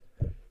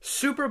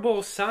Super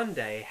Bowl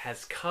Sunday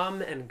has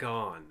come and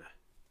gone.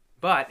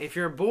 But if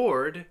you're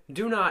bored,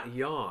 do not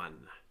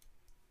yawn.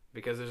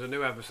 Because there's a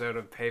new episode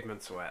of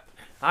Pavement Sweat.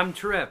 I'm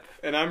Trip.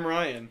 And I'm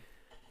Ryan.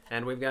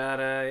 And we've got,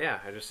 I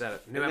just said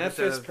it. New and that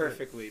fits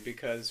perfectly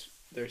because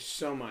there's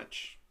so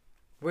much.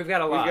 We've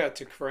got a lot. We've got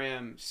to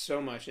cram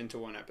so much into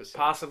one episode.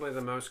 Possibly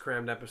the most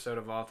crammed episode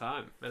of all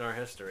time in our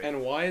history.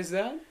 And why is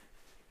that?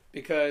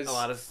 Because a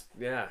lot of,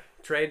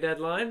 trade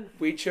deadline?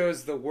 We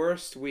chose the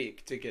worst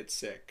week to get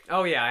sick.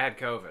 Oh, yeah, I had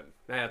COVID.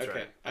 That's okay.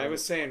 right. I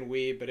was saying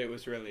we, but it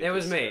was really... It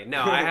was me.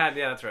 No, I had...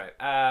 Yeah, that's right.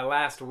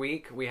 Last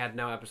week, we had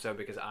no episode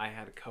because I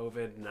had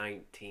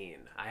COVID-19.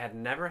 I had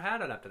never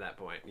had it up to that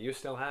point. You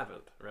still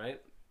haven't,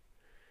 right?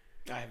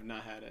 I have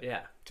not had it.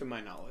 Yeah. To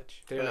my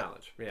knowledge. To your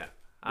knowledge, yeah.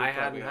 I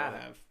hadn't had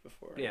it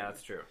before. Yeah,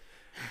 that's true.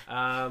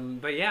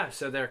 But yeah,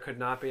 so there could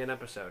not be an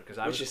episode because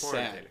I was quarantining.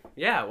 Sad.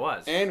 Yeah, it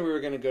was. And we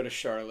were going to go to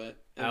Charlotte.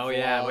 Oh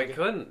yeah, we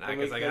couldn't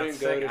because I got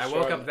sick. I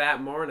woke up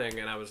that morning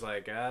and I was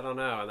like, I don't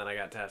know, and then I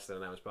got tested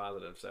and I was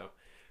positive, so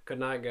could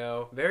not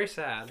go. Very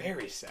sad.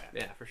 Very sad.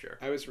 Yeah, for sure.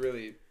 I was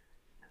really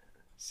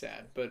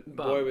sad, but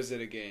boy was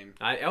it a game.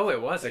 It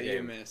was a game.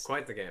 You missed.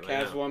 Quite the game.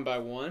 Cavs won by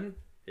 1.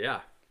 Yeah.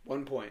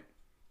 1 point.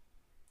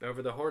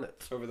 Over the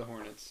Hornets.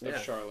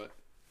 Of Charlotte.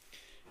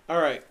 All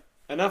right,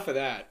 enough of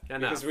that.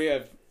 Because we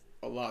have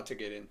a lot to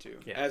get into,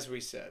 as we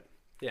said.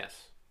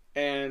 Yes.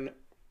 And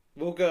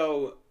we'll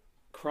go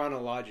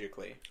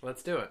chronologically.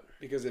 Let's do it.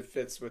 Because it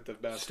fits with the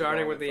best.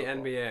 Starting with the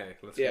NBA.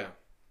 Let's go.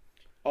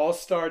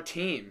 All-star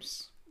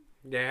teams.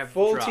 They have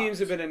full dropped. Teams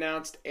have been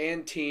announced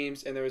and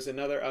there was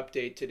another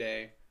update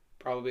today.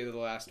 Probably the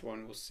last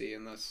one we'll see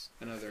unless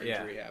another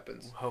injury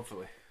happens.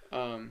 Hopefully.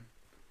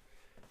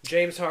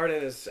 James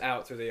Harden is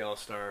out through the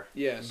All-Star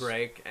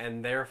break,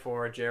 and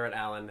therefore Jarrett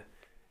Allen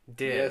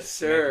did make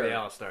the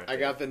All-Star team. I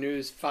got the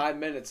news 5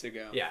 minutes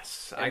ago.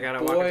 Yes, and I got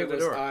to walk through the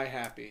door. Was I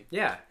happy.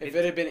 Yeah. If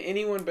it had been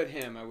anyone but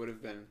him, I would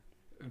have been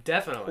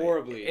definitely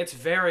horribly It's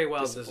very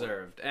well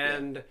deserved.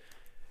 And,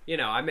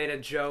 I made a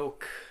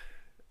joke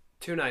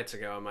 2 nights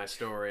ago in my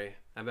story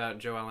about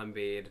Joel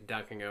Embiid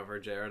dunking over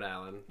Jarrett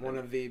Allen. One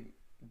of the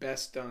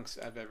best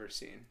dunks I've ever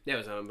seen. Yeah, it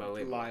was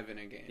unbelievable. Live in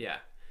a game. Yeah.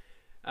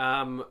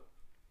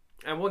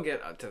 And we'll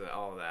get to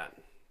all of that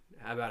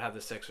about how the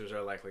Sixers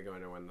are likely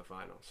going to win the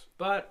finals.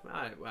 But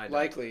I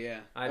likely, yeah.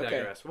 I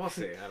digress. Okay. We'll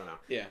see. I don't know.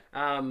 Yeah.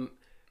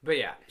 But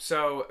yeah.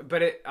 So,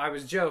 I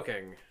was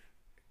joking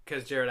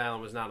because Jarrett Allen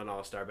was not an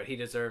All-Star, but he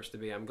deserves to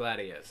be. I'm glad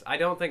he is. I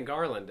don't think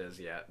Garland is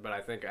yet, but I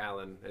think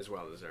Allen is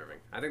well deserving.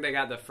 I think they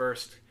got the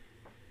first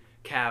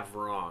Cav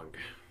wrong,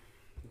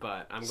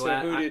 but I'm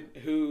glad.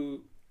 So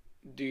who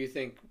do you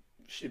think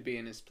should be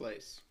in his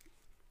place?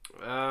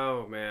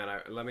 Oh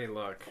man, let me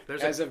look.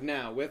 As of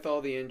now, with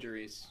all the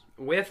injuries.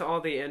 With all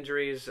the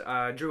injuries,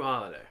 Drew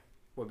Holiday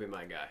would be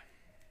my guy,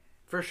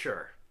 for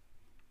sure.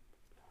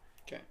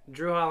 Okay.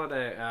 Drew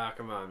Holiday.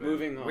 Come on, man.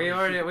 Moving on. We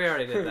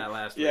already did that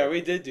last week. Yeah,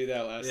 we did do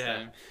that last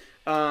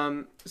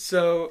time.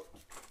 So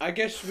I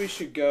guess we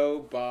should go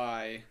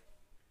by.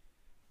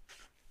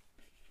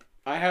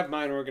 I have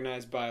mine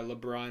organized by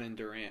LeBron and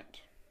Durant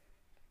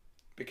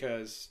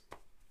because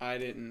I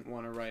didn't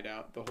want to write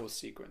out the whole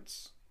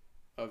sequence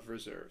of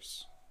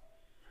reserves.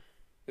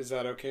 Is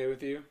that okay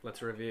with you?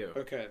 Let's review.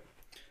 Okay.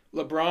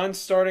 LeBron's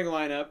starting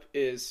lineup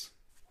is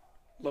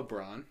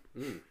LeBron,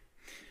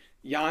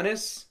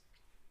 Giannis,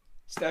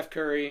 Steph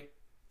Curry,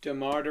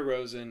 DeMar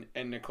DeRozan,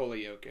 and Nikola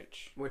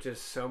Jokic. Which is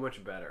so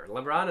much better.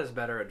 LeBron is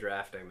better at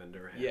drafting than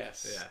Durant.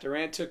 Yes. Yeah.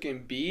 Durant took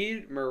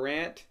Embiid,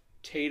 Morant,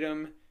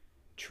 Tatum,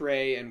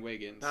 Trey, and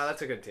Wiggins. Oh,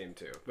 that's a good team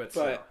too. But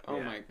I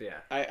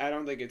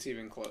don't think it's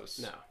even close.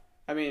 No.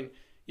 I mean,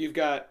 you've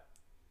got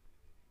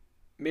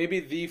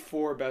maybe the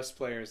 4 best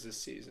players this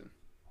season.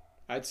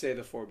 I'd say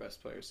the 4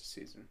 best players this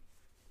season.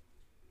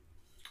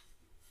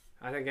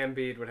 I think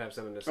Embiid would have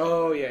something to say.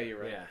 Oh, yeah,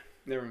 you're right. Yeah.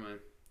 Never mind.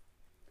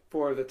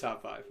 4 of the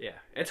top 5. Yeah.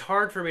 It's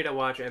hard for me to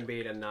watch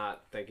Embiid and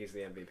not think he's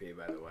the MVP,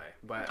 by the way.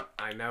 But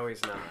I know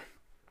he's not.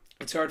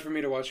 It's hard for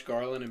me to watch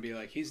Garland and be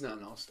like, he's not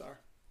an all-star.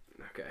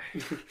 Okay.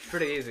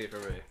 Pretty easy for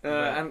me.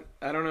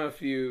 I don't know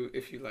if you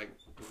like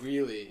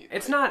really...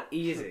 It's not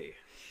easy.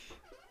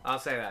 I'll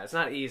say that. It's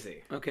not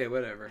easy. Okay,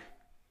 whatever.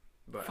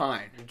 But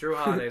fine. Drew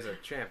Holiday's a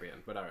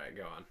champion, but all right,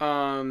 go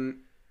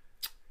on.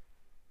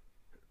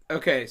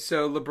 Okay,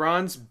 so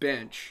LeBron's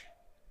bench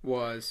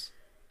was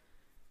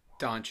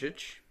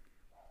Doncic.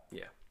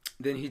 Yeah.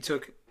 Then he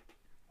took,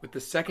 with the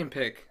second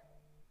pick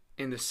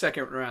in the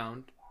second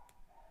round,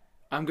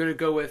 I'm going to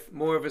go with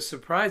more of a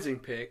surprising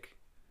pick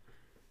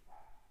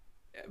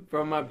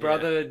from my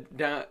brother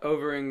down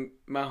over in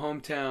my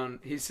hometown.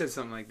 He said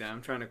something like that.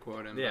 I'm trying to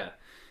quote him. Yeah.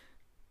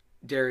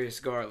 Darius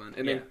Garland.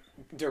 And then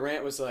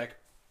Durant was like,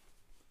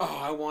 oh,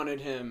 I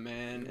wanted him,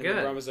 man. And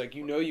LeBron was like,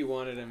 you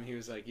wanted him. He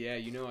was like, yeah,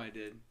 I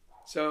did.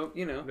 So,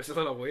 It's a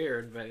little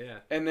weird, but yeah.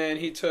 And then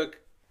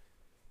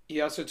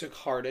he also took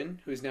Harden,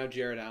 who's now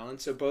Jarrett Allen.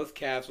 So both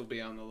Cavs will be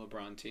on the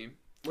LeBron team.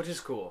 Which is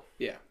cool.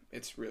 Yeah,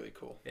 it's really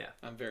cool. Yeah.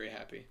 I'm very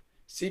happy.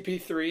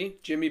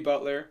 CP3, Jimmy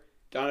Butler,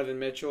 Donovan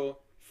Mitchell,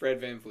 Fred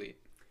VanVleet.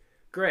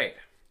 Great.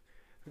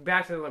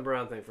 Back to the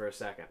LeBron thing for a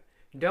second.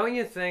 Don't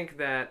you think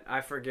that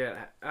I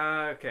forget?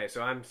 Okay,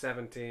 so I'm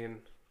 17.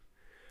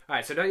 All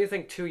right, so don't you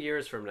think 2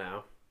 years from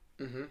now,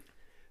 Mm-hmm.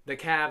 the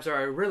Cavs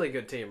are a really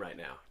good team right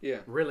now,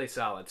 Yeah. really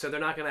solid. So they're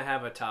not going to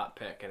have a top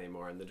pick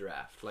anymore in the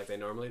draft like they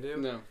normally do.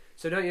 No.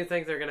 So don't you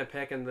think they're going to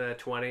pick in the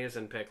 20s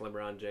and pick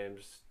LeBron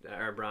James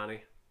or Bronny?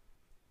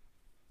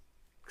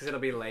 Because it'll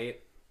be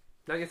late.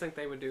 Don't you think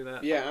they would do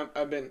that? Yeah,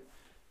 I've been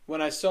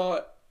when I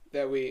saw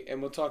that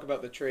and we'll talk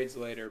about the trades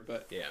later,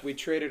 but Yeah. we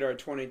traded our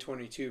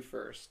 2022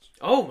 first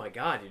Oh my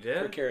God, you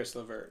for did? Karis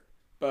LeVert.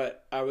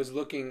 But I was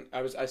looking,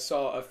 I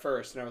saw a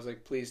first, and I was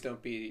like, please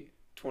don't be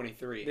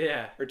 23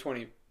 Yeah. or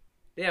 20,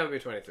 Yeah, it would be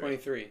 23.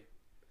 23,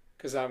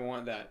 because I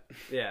want that.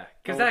 Yeah,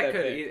 because I want that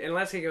that could, pick.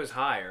 unless he goes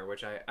higher,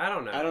 which I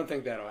don't know. I don't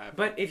think that'll happen.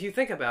 But if you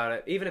think about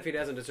it, even if he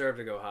doesn't deserve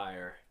to go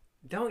higher,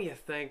 don't you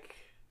think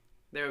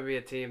there would be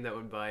a team that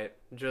would bite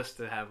just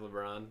to have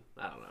LeBron?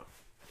 I don't know.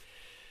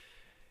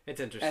 It's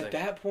interesting. At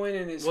that point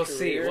in his we'll career,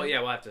 see. Well,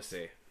 yeah, we'll have to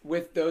see.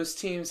 with those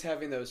teams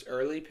having those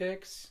early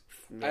picks,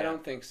 Yeah. I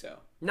don't think so.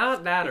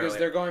 Not that Because early.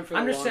 they're going for the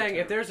I'm just long saying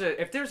term.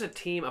 if there's a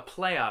team, a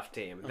playoff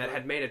team that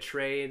had made a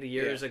trade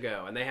years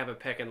ago, and they have a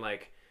pick in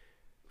like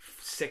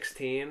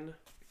 16,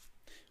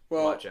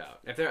 Well, watch out.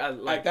 If they're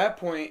at that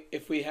point,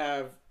 if we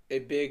have a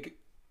big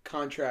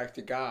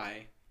contract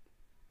guy,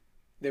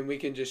 then we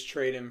can just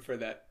trade him for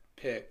that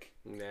pick.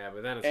 yeah,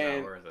 but then it's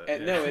And, not worth it.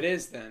 and Yeah. no, it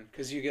is then,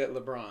 because you get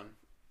LeBron.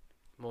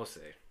 We'll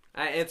see.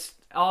 It's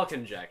all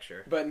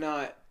conjecture. But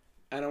not,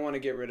 I don't want to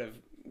get rid of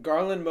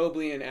Garland,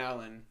 Mobley, and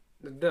Allen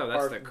No,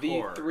 that's are the the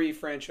core. three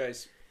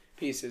franchise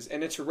pieces.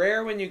 And it's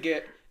rare when you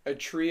get a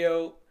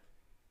trio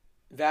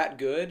that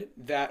good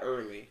that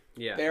early.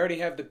 Yeah. They already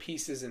have the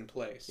pieces in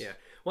place. Yeah.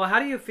 Well, how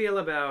do you feel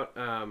about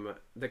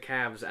the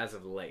Cavs as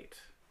of late?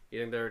 You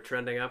think they're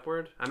trending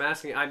upward? I'm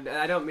asking.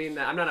 I don't mean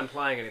that. I'm not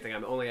implying anything.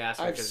 I'm only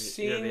asking I've because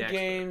you're seen the expert.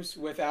 games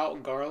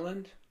without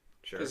Garland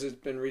Sure. because it's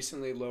been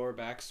recently lower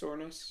back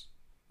soreness,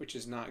 which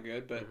is not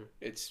good, but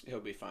Mm-hmm. he'll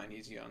be fine.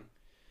 He's young.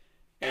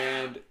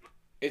 And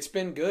it's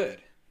been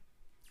good.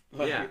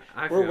 Like, Yeah,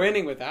 I we're feel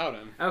winning without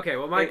him. Okay.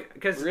 Well, Mike,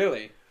 because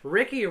Really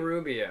Ricky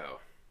Rubio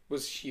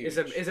was huge.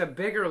 is a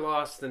bigger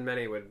loss than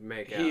many would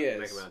make out. He is.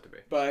 Make him out to be.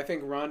 But I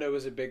think Rondo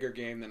was a bigger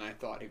game than I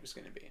thought he was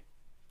going to be.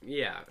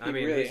 Yeah. I He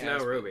mean, really he's no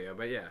has been. Rubio,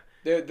 but yeah.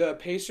 The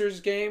Pacers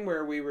game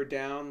where we were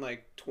down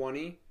like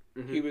 20,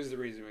 Mm-hmm. he was the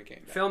reason we came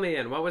back. Fill me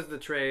in. What was the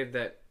trade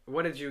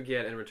what did you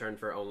get in return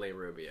for only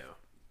Rubio?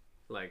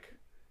 Like,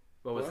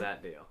 what was What?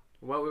 that deal?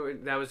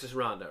 That was just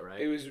Rondo,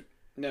 right? It was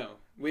no,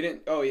 we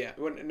didn't. Oh yeah,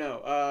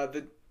 no.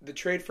 The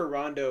trade for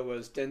Rondo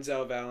was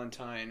Denzel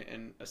Valentine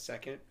and a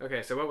second.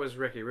 Okay, so what was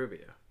Ricky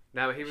Rubio?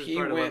 Now he was He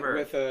part of went Levert.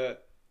 with a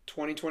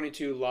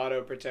 2022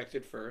 Lotto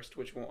protected first,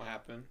 which won't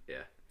happen.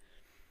 Yeah.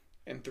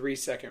 And 3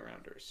 second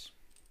rounders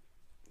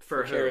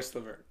for who? Karis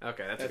LeVert.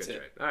 Okay, that's That's a good it.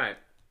 trade. All right.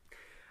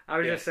 I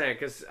was Yeah. just saying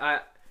because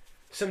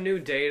some new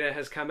data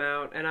has come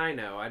out, and I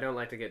know I don't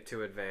like to get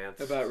too advanced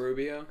About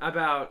Rubio.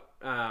 about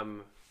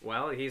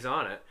well, he's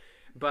on it,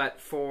 but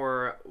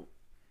for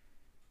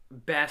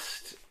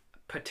best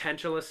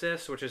potential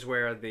assists, which is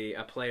where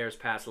a player's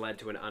pass led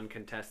to an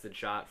uncontested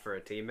shot for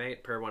a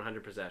teammate per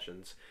 100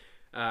 possessions,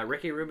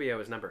 Ricky Rubio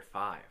is number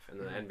 5 in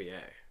the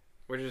NBA,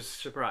 which is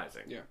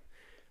surprising. Yeah.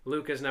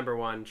 Luke is number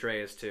 1,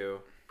 Trey is 2,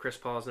 Chris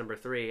Paul is number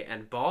 3,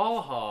 and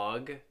ball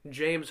hog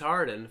James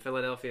Harden,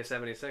 Philadelphia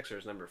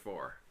 76ers, number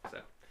 4. So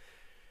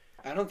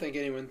I don't think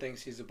anyone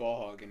thinks he's a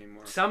ball hog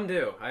anymore. some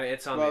do.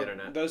 It's on the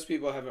internet. Those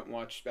people haven't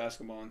watched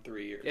basketball in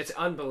 3 years. It's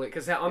unbelievable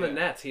because on the Yeah.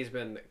 Nets he's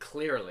been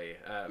clearly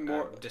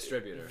More- a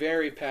distributor.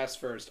 very pass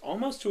first,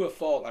 almost to a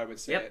fault, I would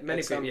say. Yep, many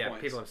at some people. Yeah,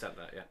 points. people have said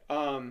that.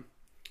 Yeah,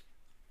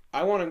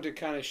 I want him to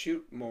kind of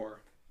shoot more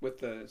with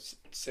the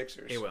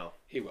Sixers. he will.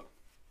 He will.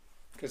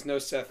 Because no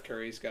Seth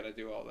Curry's got to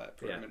do all that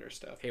perimeter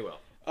stuff. He will.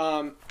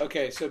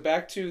 Okay, so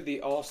back to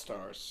the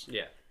All-Stars.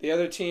 Yeah. The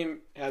other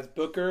team has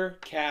Booker,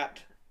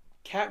 Cat.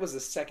 Cat was the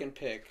second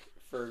pick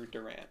for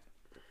Durant.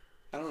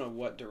 I don't know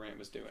what Durant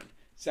was doing.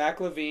 Zach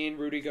LaVine,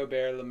 Rudy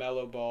Gobert,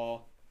 LaMelo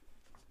Ball.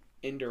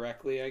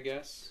 Indirectly, I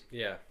guess.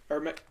 Yeah. Or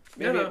maybe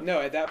No.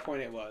 no, at that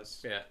point it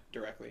was Yeah.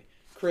 directly.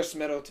 Chris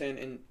Middleton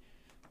and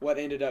what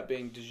ended up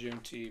being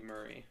DeJounte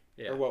Murray.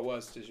 Yeah. Or what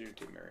was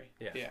DeJounte Murray.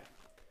 Yeah.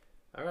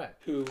 All right.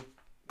 Who,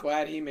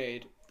 glad he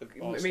made the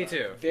All-Star. Me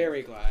too.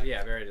 Very glad.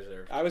 Yeah, very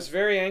deserved. I was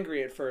very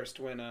angry at first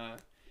when,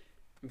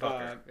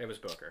 Booker. It was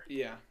Booker.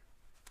 yeah.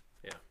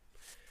 Yeah.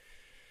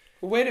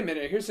 Well, wait a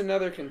minute. Here's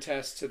another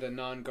contest to the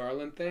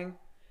non-Garland thing.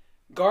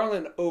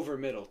 Garland over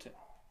Middleton.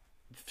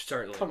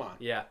 Certainly. Come on.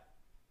 Yeah.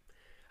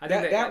 I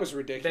That was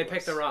ridiculous. They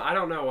picked the wrong. I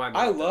don't know why.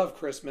 I love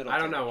Chris Middleton.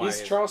 I don't know why He's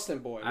he's- Charleston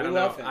boy. I We don't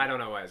love know. him. I don't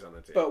know why he's on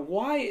the team. But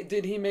why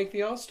did he make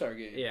the All-Star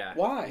game? Yeah.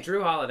 Why?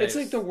 Drew Holiday. It's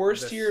like the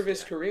worst year of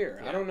his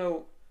career. Yeah. I don't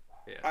know.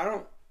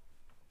 Yeah.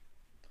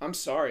 I'm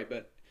sorry,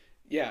 but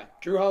yeah,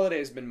 Drew Holiday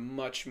has been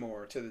much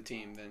more to the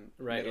team than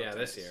Right. Yeah. Middleton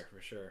This is. year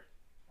for sure.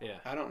 Yeah.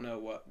 I don't know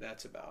what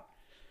that's about.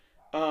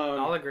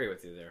 I'll agree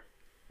with you there.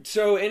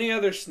 So, any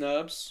other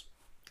snubs?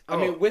 I Oh.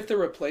 mean, with the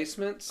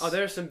replacements. Oh,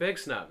 there's some big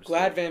snubs.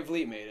 Glad Van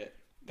Vliet made it.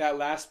 That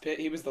last pit,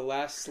 he was the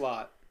last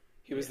slot.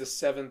 He was the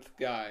 7th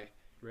guy.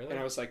 Really? And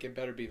I was like, it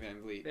better be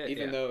Van Vliet.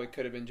 Even though it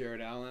could have been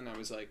Jared Allen, I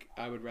was like,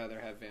 I would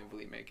rather have Van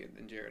Vliet make it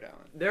than Jared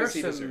Allen.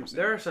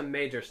 There are some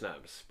major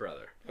snubs,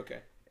 brother. Okay.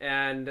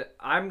 And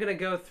I'm going to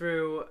go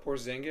through...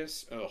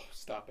 Porzingis? Oh,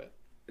 stop it.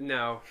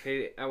 No.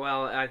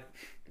 I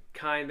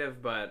kind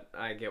of, but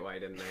I get why he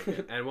didn't make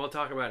it. And we'll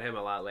talk about him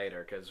a lot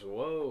later, because,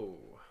 whoa,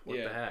 what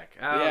the heck?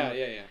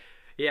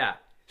 Yeah.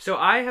 So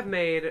I have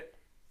made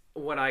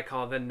what I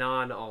call the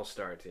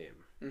non-All-Star team.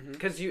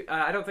 Because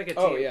I don't think a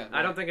team.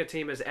 I don't think a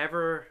team has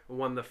ever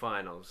won the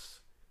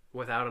finals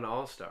without an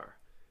all-star,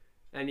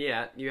 and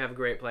yet you have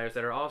great players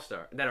that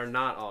are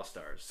not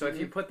all-stars. So if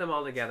you put them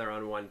all together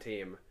on one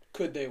team,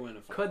 could they win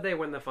a final? Could they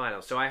win the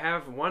finals? So I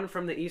have one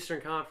from the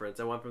Eastern Conference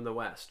and one from the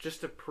West,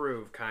 just to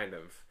prove kind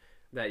of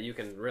that you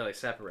can really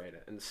separate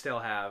it and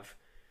still have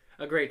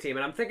a great team.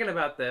 And I'm thinking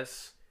about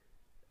this.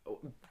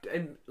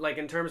 In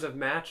terms of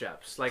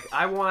matchups,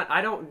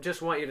 I don't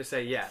just want you to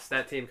say yes,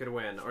 that team could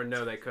win, or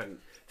no, they couldn't.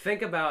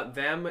 Think about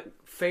them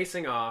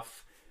facing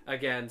off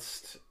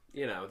against,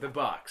 the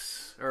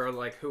Bucks or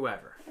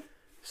whoever.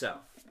 So,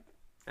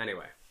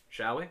 anyway,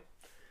 shall we?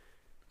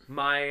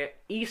 My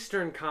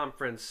Eastern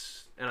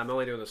Conference, and I'm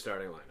only doing the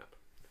starting lineup.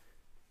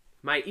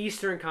 My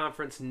Eastern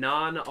Conference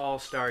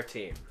non-All-Star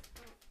team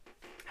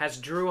has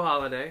Drew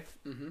Holiday,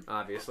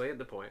 obviously at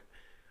the point,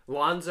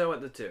 Lonzo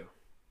at the 2.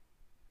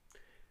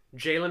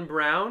 Jaylen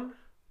Brown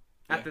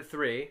at the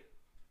 3,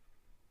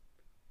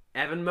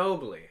 Evan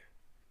Mobley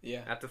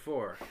at the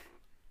 4,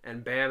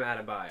 and Bam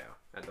Adebayo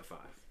at the 5.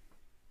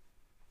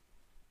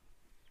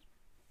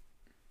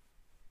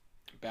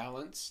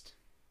 Balanced.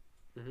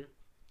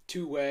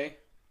 Two-way.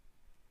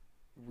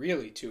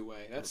 Really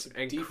two-way. That's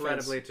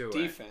incredibly two-way.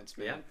 Defense,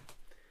 man.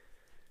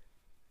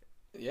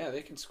 Yeah,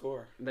 they can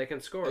score. They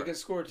can score. They can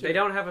score, too. They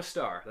don't have a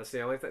star. That's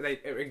the only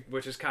thing.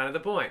 Which is kind of the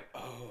point.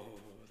 Oh,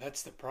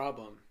 that's the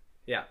problem.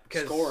 Yeah,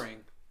 scoring.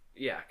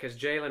 Yeah, because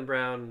Jaylen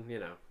Brown,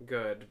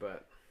 good,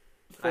 but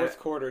fourth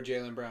quarter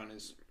Jaylen Brown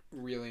is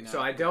really not. So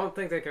I don't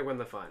think they could win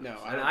the finals. No,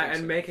 I don't think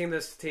so. Making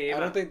this team, I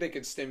don't think they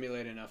could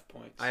stimulate enough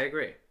points. I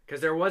agree, because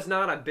there was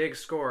not a big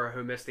scorer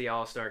who missed the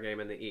All-Star game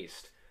in the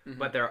East,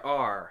 but there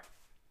are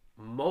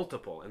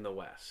multiple in the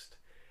West.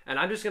 And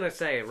I'm just gonna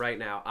say right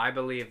now, I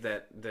believe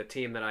that the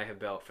team that I have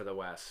built for the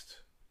West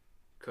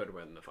could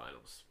win the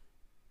finals.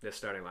 This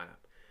starting lineup.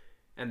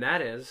 And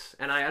that is,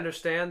 and I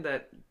understand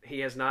that he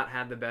has not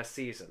had the best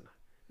season,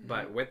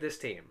 but with this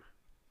team,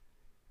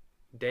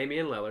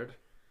 Damian Lillard,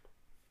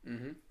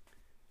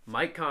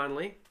 Mike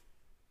Conley,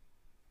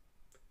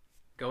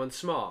 going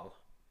small,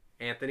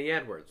 Anthony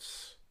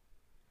Edwards,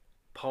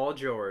 Paul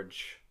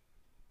George,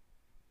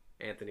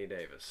 Anthony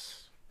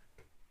Davis.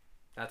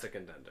 That's a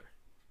contender.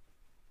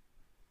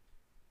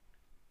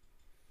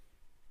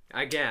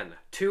 Again,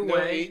 two-way.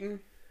 No Ayton?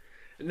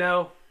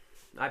 No.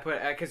 I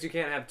put because you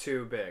can't have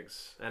two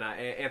bigs, and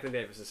Anthony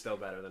Davis is still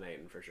better than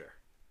Ayton for sure.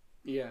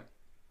 Yeah.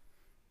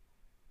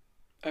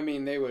 I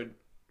mean, they would.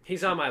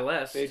 He's on my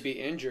list. They'd be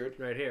injured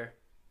right here.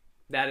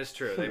 That is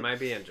true. They might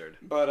be injured.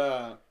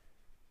 But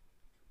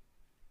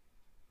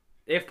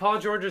if Paul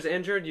George is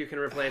injured, you can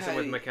replace him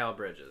with Mikal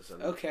Bridges.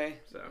 Okay.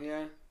 So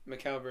yeah,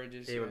 Mikal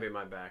Bridges. He would be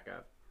my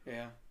backup.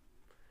 Yeah.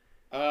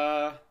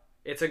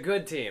 It's a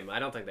good team. I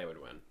don't think they would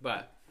win,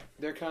 but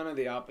they're kind of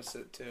the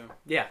opposite too.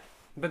 Yeah.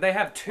 But they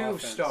have two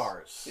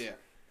stars. Yeah.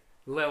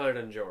 Lillard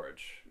and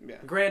George. Yeah.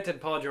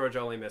 Granted, Paul George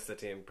only missed the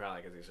team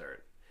probably because he's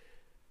hurt.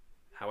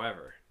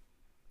 However,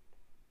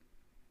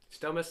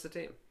 still missed the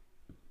team.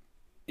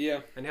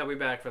 Yeah. And he'll be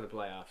back for the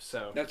playoffs.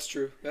 So that's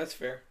true. That's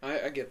fair.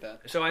 I get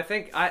that. So I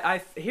think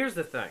here's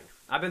the thing.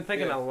 I've been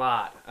thinking a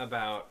lot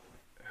about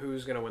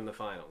who's going to win the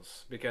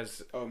finals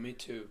because me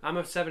too. I'm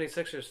a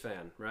 76ers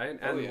fan, right?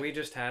 And we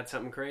just had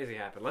something crazy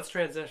happen. Let's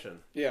transition.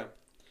 Yeah.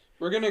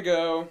 We're going to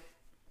go.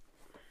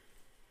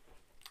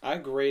 I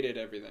graded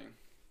everything.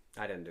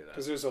 I didn't do that.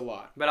 Because there's a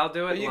lot. But I'll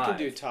do it live. You can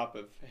do top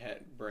of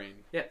head brain.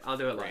 Yeah, I'll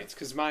do it live.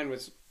 Because mine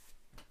was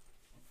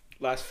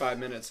last 5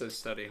 minutes of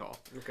study hall.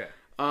 Okay.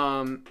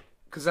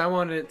 Because I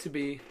wanted it to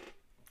be,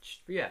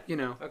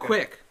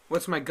 quick.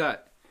 What's my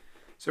gut?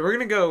 So we're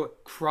going to go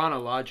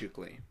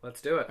chronologically.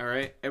 Let's do it. All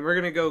right? And we're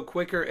going to go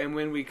quicker. And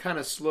when we kind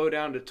of slow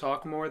down to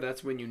talk more,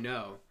 that's when you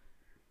know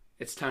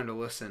it's time to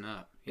listen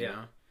up. You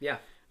know? Yeah.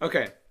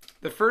 Okay.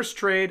 The first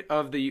trade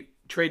of the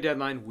trade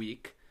deadline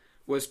week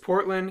was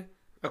Portland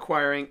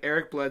acquiring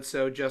Eric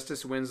Bledsoe,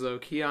 Justice Winslow,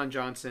 Keon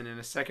Johnson, and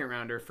a second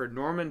rounder for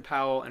Norman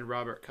Powell and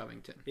Robert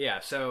Covington. Yeah,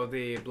 so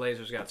the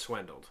Blazers got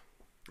swindled.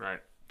 Right.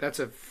 That's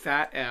a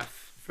fat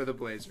F for the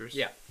Blazers.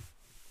 Yeah.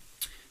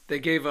 They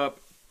gave up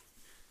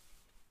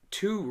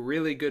 2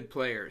 really good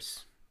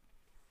players.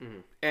 Mm-hmm.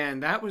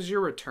 And that was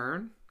your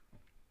return?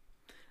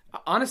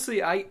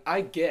 Honestly,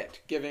 I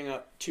get giving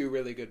up 2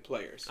 really good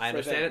players. I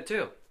understand it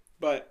too.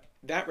 But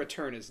that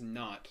return is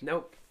not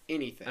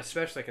anything.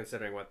 Especially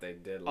considering what they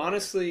did.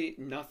 Honestly,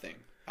 nothing.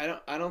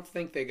 I don't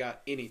think they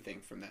got anything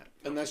from that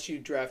unless you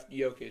draft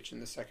Jokic in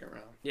the second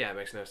round. Yeah, it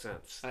makes no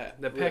sense.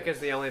 The pick is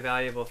the only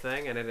valuable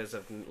thing, and it is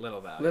of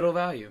little value. Little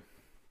value.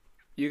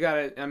 You got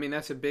to. I mean,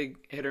 that's a big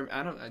hitter.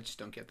 I just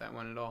don't get that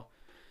one at all.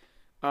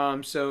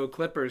 So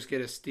Clippers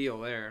get a steal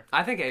there.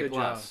 I think A Good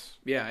plus. job.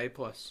 Yeah, A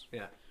plus.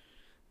 Yeah.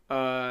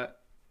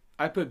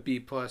 I put B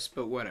plus,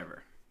 but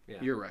whatever. Yeah.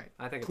 You're right.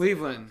 I think it's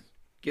Cleveland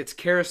gets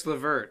Karis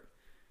LeVert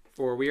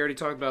for, we already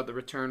talked about the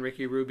return,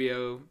 Ricky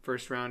Rubio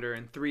first rounder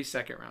and 3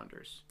 second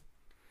rounders.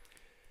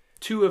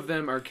 2 of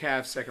them are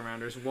Cavs second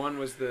rounders. One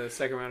was the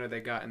second rounder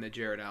they got in the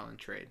Jared Allen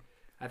trade.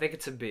 I think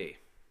it's a B.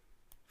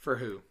 For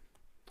who?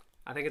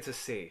 I think it's a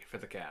C for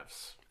the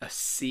Cavs. A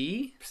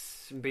C?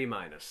 B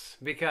minus.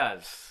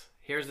 Because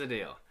here's the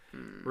deal.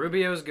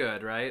 Rubio's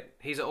good, right?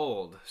 He's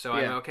old, so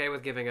I'm Yeah. okay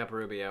with giving up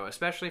Rubio,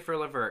 especially for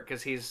LeVert,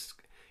 because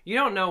you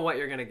don't know what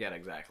you're going to get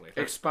exactly.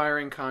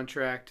 Expiring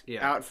contract,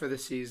 Yeah. out for the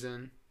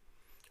season.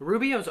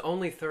 Rubio's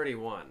only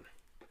 31,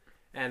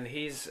 and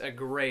he's a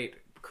great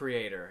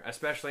creator,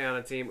 especially on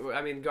a team.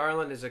 I mean,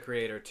 Garland is a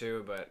creator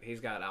too, but he's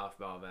got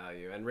off-ball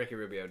value, and Ricky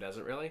Rubio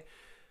doesn't really.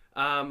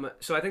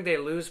 So I think they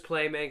lose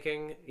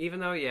playmaking, even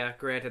though, yeah,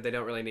 granted, they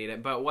don't really need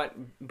it. But what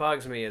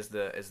bugs me is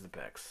the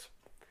picks.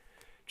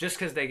 Just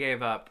because they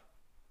gave up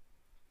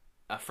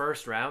a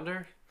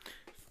first-rounder,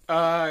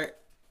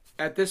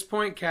 At this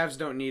point, Cavs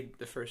don't need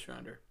the first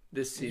rounder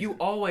this season. you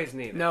always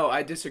need it. No,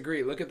 I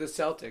disagree. Look at the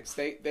Celtics.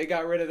 They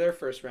got rid of their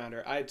first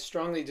rounder. I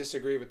strongly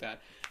disagree with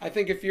that. I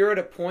think if you're at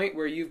a point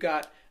where you've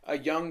got a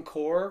young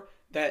core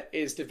that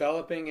is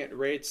developing at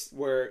rates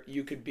where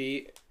you could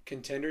be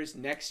contenders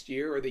next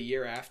year or the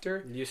year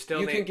after, You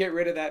still can get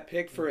rid of that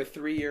pick for a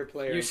 3-year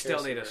player. You still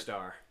Karis need a LeVert.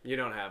 star. You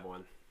don't have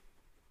one.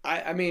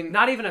 I mean,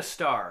 Not even a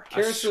star. A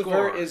Karis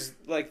scorer. LeVert is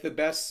like the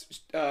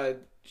best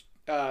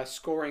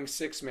scoring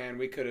 6-man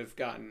we could have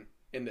gotten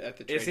at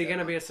the trade Is he going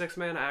to deadline. be a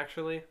 6-man,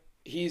 actually?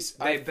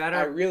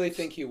 I really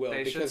think he will,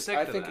 they should because stick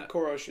I to think that.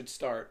 Okoro should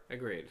start.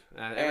 Agreed.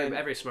 And-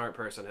 Every smart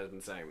person has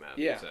been saying that.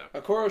 Yeah, So.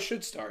 Okoro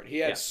should start. He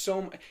had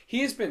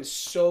he has been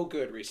so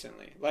good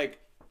recently. Like,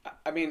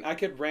 I mean, I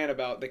could rant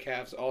about the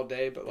Cavs all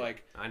day, but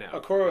like, I know.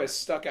 Okoro has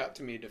stuck out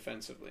to me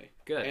defensively.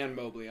 Good. And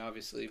Mobley,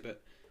 obviously,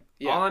 but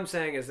yeah, All I'm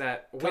saying is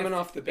that Coming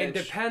off the bench.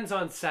 it depends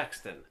on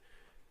Sexton,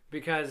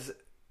 because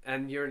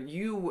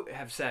you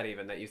have said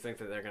even that you think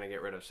that they're going to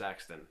get rid of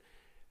Sexton.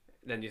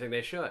 Then you think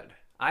they should.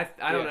 I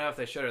don't know if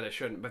they should or they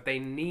shouldn't, but they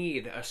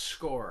need a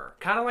scorer,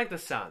 kind of like the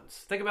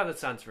Suns. Think about the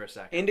Suns for a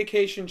second.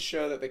 indications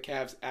show that the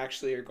Cavs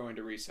actually are going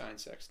to re-sign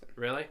Sexton.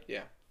 Really?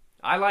 Yeah.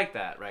 I like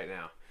that right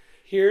now.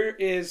 Here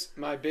is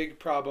my big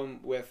problem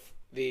with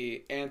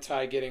the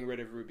anti-getting rid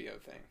of Rubio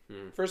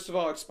thing. First of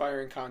all,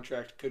 expiring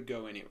contract could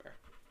go anywhere.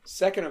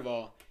 Second of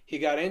all, he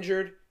got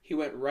injured, he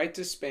went right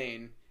to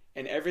Spain,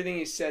 and everything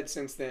he's said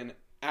since then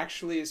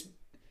actually has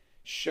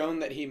shown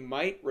that he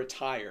might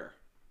retire.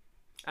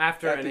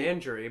 After At an the-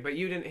 injury, but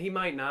you didn't. He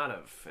might not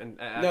have.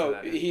 And after No,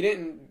 that, he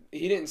didn't.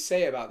 He didn't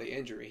say about the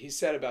injury. He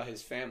said about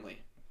his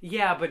family.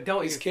 yeah, but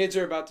don't His you? kids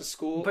are about to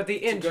school. But the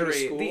to go to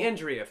injury, school.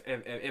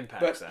 impacts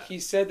But that. he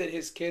said that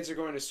his kids are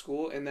going to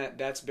school, and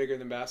that's bigger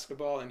than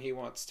basketball, and he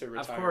wants to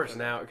retire. Of course, from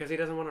now because he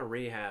doesn't want to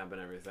rehab and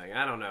everything.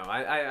 I don't know.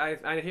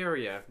 I hear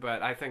you,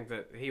 but I think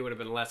that he would have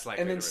been less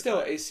likely. And then to still,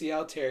 retire.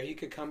 ACL tear, he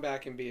could come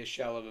back and be a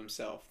shell of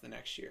himself the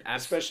next year.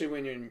 Abs- Especially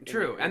when you're in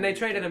True, in and they your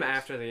traded him 30s.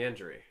 after the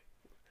injury.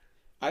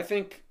 I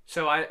think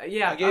So I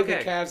gave okay.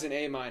 the Cavs an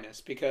A-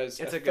 because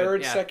It's a a good-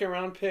 third, yeah. second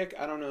round pick.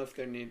 I don't know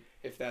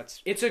if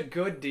that's It's a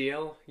good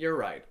deal. You're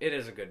right. It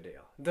is a good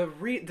deal. The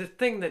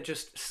thing that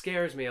just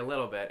scares me a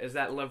little bit is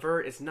that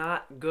LeVert is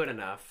not good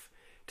enough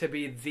to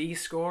be the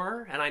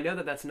scorer, and I know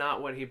that that's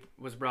not what he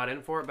was brought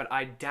in for. But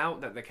I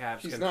doubt that the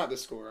Cavs. he's can, not the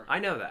scorer. I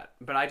know that,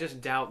 but I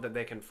just doubt that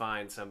they can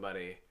find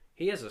somebody.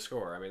 He is a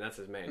scorer. I mean, that's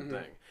his main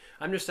thing.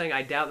 I'm just saying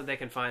I doubt that they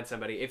can find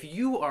somebody. If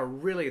you are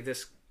really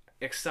this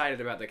excited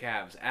about the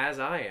Cavs, as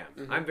I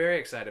am, I'm very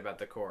excited about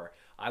the core.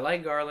 I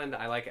like Garland.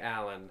 I like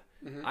Allen.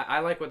 I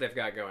like what they've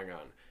got going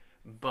on.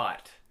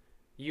 But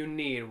you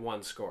need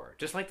one scorer,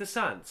 just like the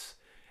Suns.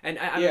 And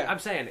I'm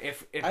saying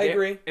if I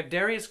agree. If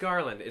Darius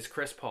Garland is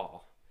Chris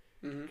Paul,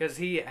 because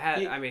he had,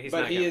 he's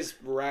but not. he gonna, has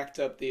racked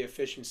up the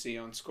efficiency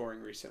on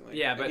scoring recently.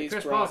 Yeah, And but he's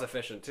Chris brought- Paul's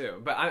efficient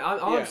too. But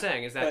all Yeah, I'm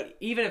saying is that but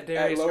even if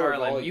Darius lower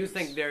Garland, you volumes.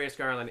 think Darius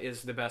Garland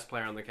is the best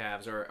player on the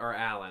Cavs or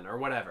Allen or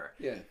whatever,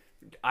 Yeah,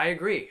 I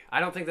agree. I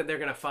don't think that they're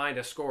going to find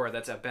a scorer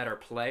that's a better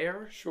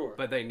player. Sure.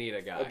 But they need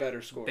a guy. a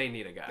better scorer. They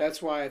need a guy.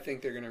 That's why I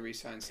think they're going to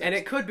re-sign Sexton. And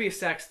it could be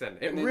Sexton.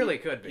 It And then really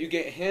could be. You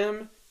get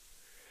him.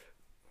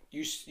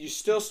 You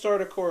still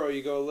start Okoro.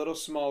 You go a little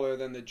smaller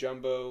than the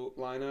jumbo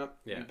lineup.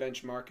 Yeah. You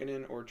bench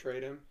Markkanen or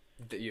trade him.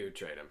 You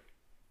trade him.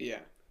 Yeah.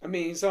 I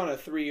mean, he's on a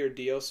 3-year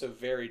deal, so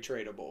very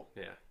tradable.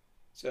 Yeah.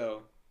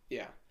 So,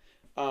 yeah.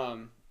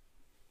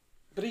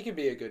 But he could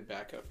be a good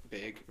backup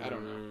big. I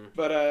don't know.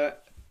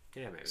 But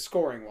Yeah, maybe.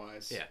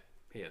 scoring-wise, Yeah,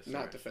 he is. not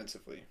sorry.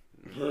 defensively.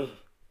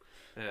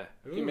 Yeah.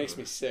 He makes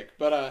me sick.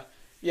 But,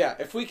 yeah,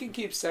 if we can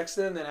keep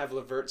Sexton and then have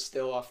LeVert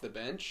still off the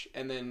bench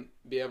and then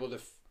be able to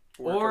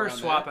work Or around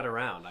swap that. it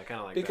around. I kind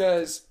of like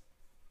Because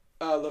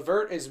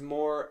LeVert is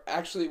more...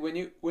 Actually, when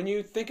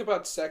you think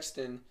about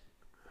Sexton,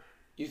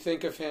 you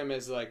think of him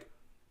as, like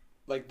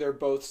they're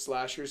both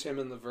slashers, him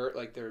and LeVert.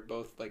 Like, they're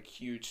both, like,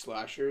 huge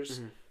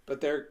slashers. But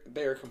their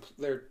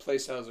play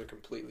styles are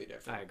completely that.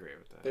 different. I agree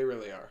with that. They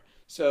really are.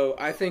 So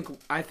I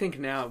think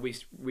now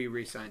we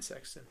re-sign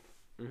Sexton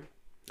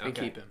and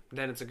keep him.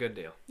 Then it's a good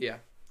deal. Yeah.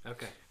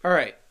 Okay. All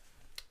right.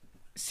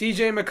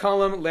 C.J.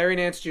 McCollum, Larry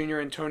Nance Jr.,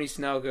 and Tony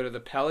Snell go to the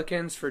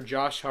Pelicans for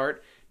Josh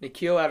Hart,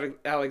 Nikhil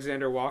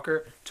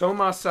Alexander-Walker,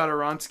 Tomas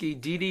Satoransky,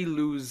 Didi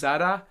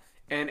Louzada,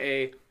 and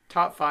a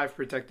top 5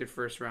 protected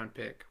first-round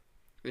pick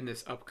in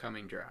this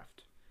upcoming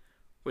draft,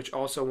 which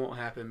also won't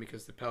happen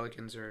because the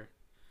Pelicans are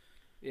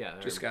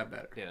got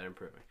better. Yeah, they're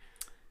improving.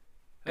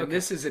 And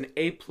this is an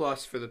A+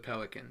 for the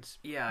Pelicans.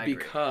 Yeah, I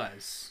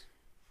because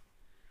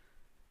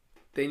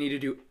they need to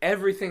do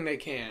everything they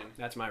can.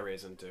 That's my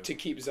reason too. To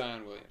keep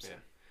Zion Williamson. Yeah.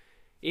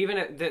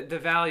 Even the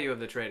value of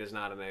the trade is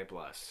not an A+,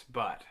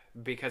 but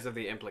because of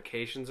the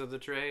implications of the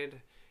trade,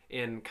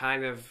 in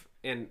kind of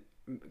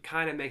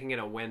making it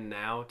a win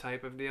now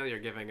type of deal, you're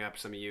giving up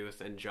some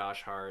youth and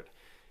Josh Hart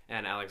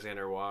and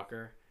Alexander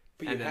Walker.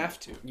 But you have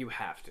to. You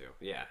have to,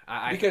 yeah.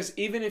 Because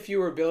even if you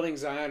were building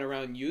Zion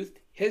around youth,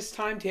 his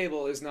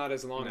timetable is not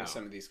as long as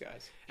some of these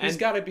guys. They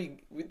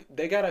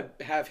got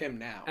to have him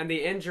now. And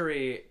the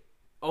injury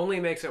only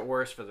makes it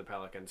worse for the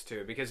Pelicans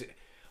too, because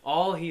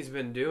all he's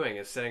been doing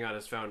is sitting on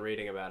his phone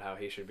reading about how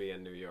he should be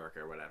in New York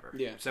or whatever.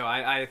 Yeah. So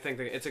I think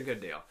that it's a good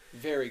deal.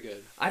 Very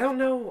good. I don't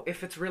know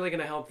if it's really going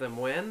to help them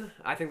win.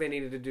 I think they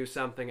needed to do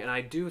something, and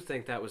I do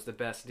think that was the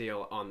best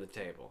deal on the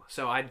table.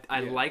 So I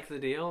like the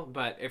deal,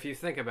 but if you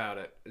think about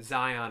it,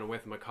 Zion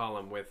with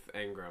McCollum with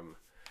Ingram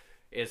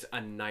is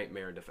a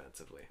nightmare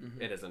defensively.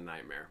 Mm-hmm. It is a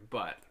nightmare.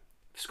 But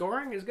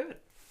scoring is good.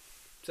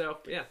 So,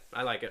 yeah,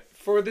 I like it.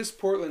 For this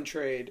Portland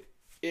trade,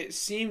 it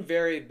seemed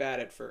very bad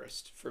at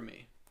first for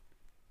me.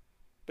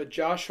 But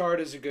Josh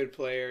Hart is a good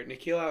player.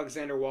 Nikhil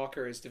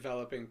Alexander-Walker is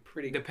developing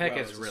pretty good. The pick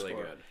is really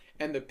good.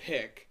 And the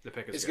pick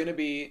is going to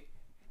be,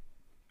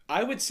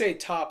 I would say,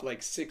 top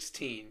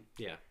 16.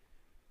 Yeah.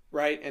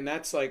 Right? And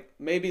that's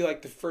maybe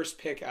the first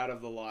pick out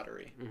of the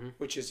lottery,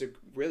 which is a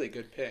really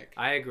good pick.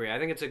 I agree. I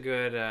think it's a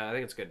good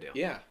deal.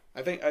 Yeah.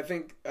 I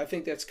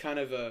think that's kind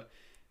of a,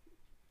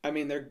 I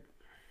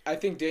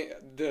think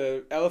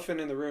the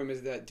elephant in the room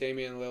is that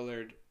Damian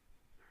Lillard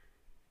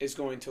is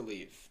going to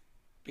leave.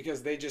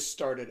 Because they just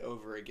started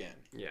over again.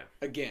 Yeah.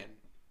 Again.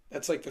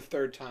 That's the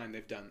third time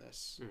they've done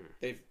this. Mm.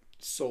 They've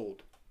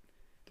sold.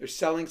 They're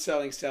selling.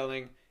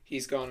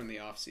 He's gone in the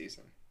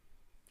offseason.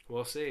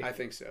 We'll see. I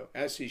think so.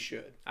 As he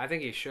should. I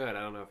think he should. I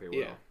don't know if he will.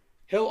 Yeah.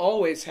 He'll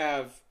always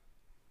have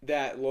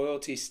that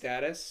loyalty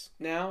status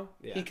now.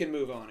 Yeah. He can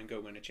move on and go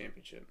win a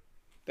championship.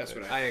 That's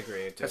what I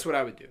agree. Too. That's what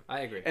I would do.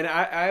 I agree. And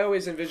I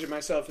always envision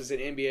myself as an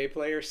NBA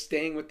player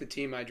staying with the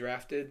team I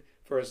drafted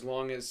for as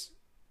long as,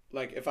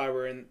 if I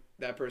were in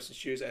that person's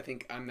shoes, I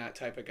think I'm that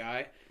type of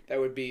guy that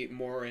would be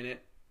more in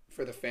it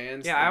for the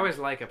fans. Yeah, I always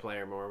like a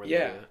player more when they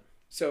do that.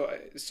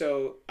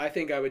 So I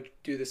think I would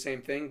do the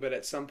same thing, but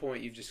at some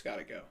point you've just got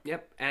to go.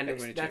 Yep, and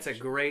that's a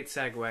great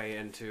segue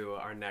into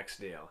our next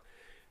deal,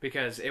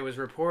 because it was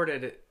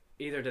reported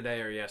either today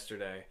or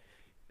yesterday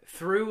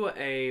through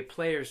a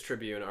Players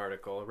Tribune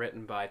article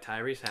written by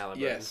Tyrese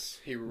Halliburton. Yes,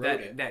 he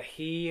wrote it. That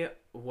he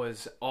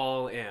was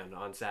all in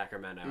on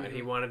Sacramento, and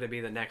he wanted to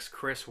be the next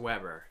Chris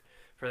Webber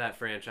for that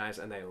franchise,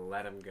 and they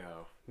let him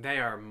go. They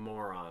are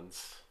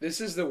morons. This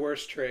is the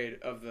worst trade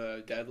of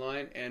the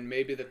deadline, and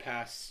maybe the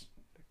past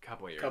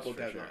couple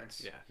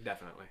deadlines. Sure. Yeah,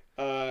 definitely.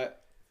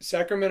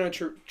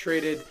 Sacramento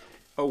traded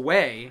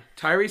away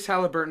Tyrese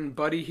Halliburton,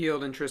 Buddy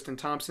Hield, and Tristan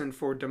Thompson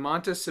for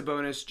Domantas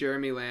Sabonis,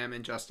 Jeremy Lamb,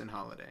 and Justin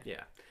Holiday.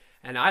 Yeah,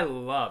 and I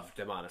love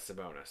Domantas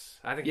Sabonis.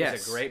 I think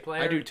he's a great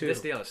player. I do too.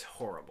 This deal is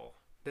horrible.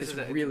 It's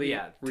really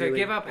to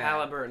give up bad.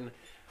 Halliburton,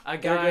 a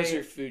guy. There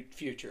goes your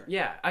future.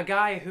 Yeah, a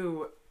guy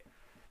who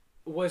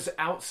was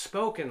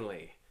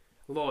outspokenly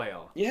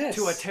loyal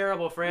to a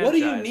terrible franchise. What do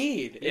you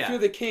need if you're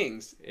the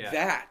Kings? Yeah.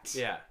 That.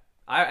 Yeah.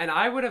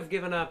 I would have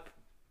given up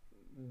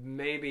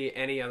maybe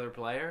any other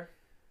player.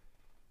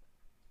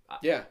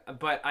 Yeah.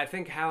 But I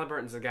think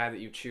Halliburton's the guy that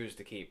you choose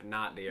to keep,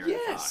 not De'Aaron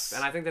Fox.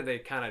 And I think that they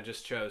kind of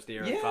just chose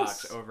De'Aaron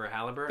Fox over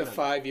Halliburton. The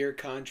 5-year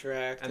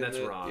contract. And that's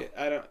wrong.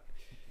 Yeah,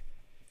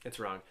 It's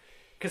wrong.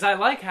 Because I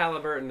like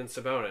Halliburton and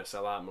Sabonis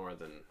a lot more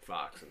than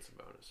Fox and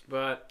Sabonis.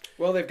 But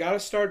they've got to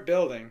start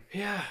building.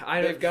 Yeah.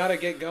 They've got to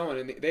get going.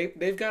 And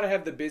they've got to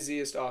have the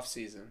busiest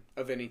offseason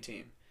of any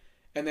team.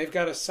 And they've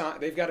got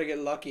to get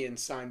lucky and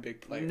sign big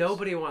players.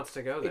 Nobody wants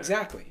to go there.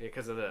 Exactly.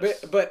 Because of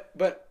this.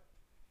 But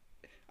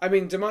I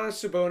mean,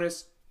 Domantas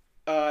Sabonis,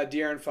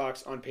 De'Aaron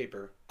Fox on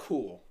paper,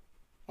 cool,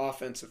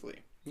 offensively.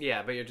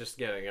 Yeah, but you're just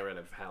getting rid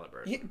of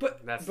Halliburton. Yeah,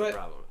 but that's the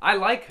problem. I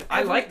like the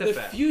fit. fit.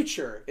 The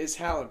future is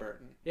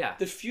Halliburton. Yeah.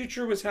 The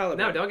future was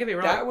Halliburton. No, don't get me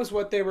wrong. That was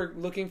what they were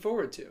looking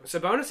forward to.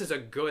 Sabonis is a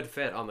good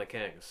fit on the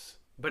Kings,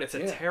 but it's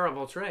a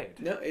terrible trade.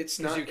 No, it's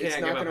not.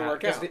 It's not going to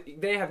work out.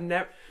 They have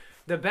never.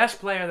 The best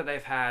player that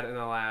they've had in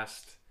the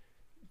last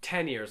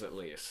 10 years at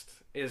least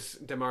is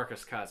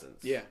DeMarcus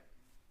Cousins. Yeah.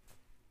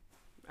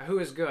 Who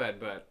is good,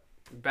 but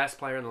best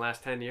player in the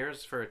last 10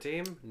 years for a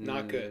team?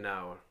 Not good.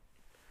 No.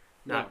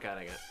 Not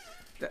cutting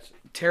it.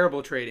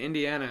 Terrible trade.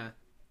 Indiana,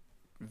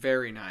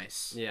 very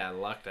nice. Yeah,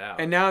 lucked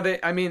out. And now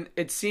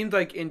it seemed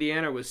like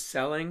Indiana was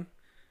selling,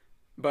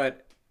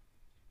 but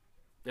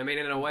I mean,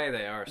 in a way,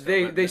 they are.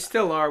 They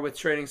still are with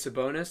trading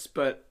Sabonis,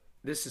 but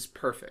this is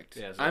perfect.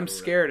 Yeah, I'm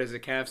scared as a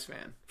Cavs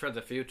fan. For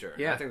the future.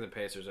 Yeah. I think the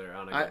Pacers are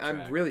on a good track.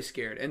 I'm really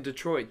scared. And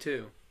Detroit,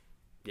 too.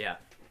 Yeah.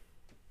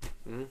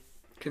 Mm-hmm.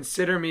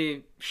 Consider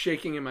me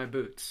shaking in my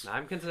boots.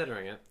 I'm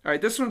considering it. All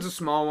right, this one's a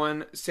small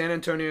one. San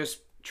Antonio's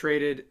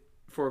traded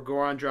for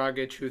Goran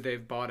Dragic, who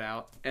they've bought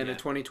out, and a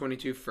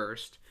 2022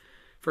 first,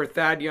 for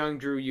Thad Young,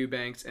 Drew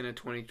Eubanks, and a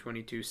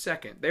 2022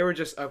 second. They were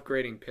just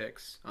upgrading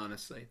picks,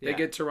 honestly. They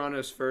get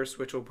Toronto's first,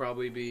 which will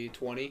probably be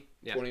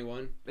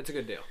 21. It's a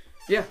good deal.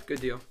 Yeah,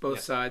 good deal. Both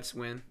sides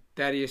win.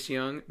 Thaddeus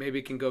Young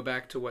maybe can go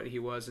back to what he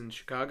was in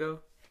Chicago.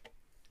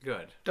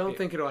 Good. Don't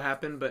think it'll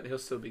happen, but he'll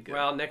still be good.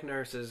 Well, Nick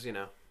Nurse is,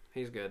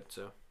 he's good,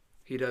 so.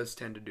 He does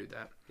tend to do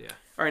that. Yeah.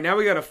 All right, now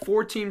we got a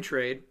 4-team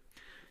trade.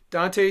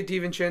 Dante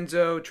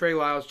DiVincenzo, Trey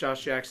Lyles,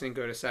 Josh Jackson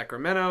go to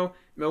Sacramento.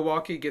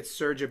 Milwaukee gets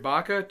Serge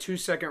Ibaka, 2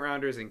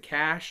 second-rounders in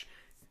cash.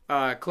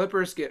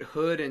 Clippers get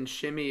Hood and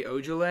Shimmy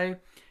Ojale.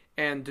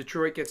 And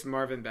Detroit gets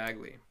Marvin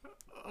Bagley.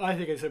 I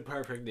think it's a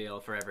perfect deal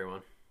for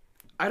everyone.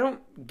 I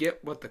don't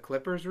get what the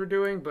Clippers were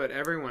doing, but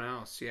everyone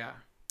else, yeah.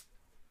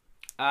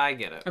 I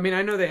get it. I mean,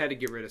 I know they had to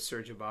get rid of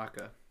Serge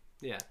Ibaka.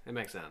 Yeah, it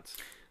makes sense.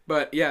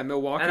 But, yeah,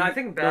 Milwaukee, and I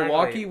think Bagley,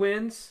 Milwaukee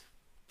wins.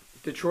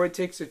 Detroit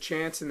takes a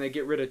chance and they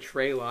get rid of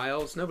Trey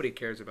Lyles. Nobody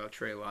cares about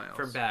Trey Lyles.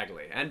 For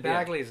Bagley. And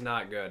Bagley's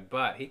not good,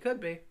 but he could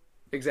be.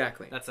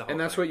 Exactly. That's the whole And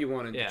that's thing. what you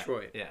want in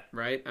Detroit. Yeah.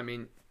 Right? I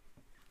mean,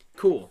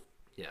 cool.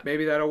 Yeah.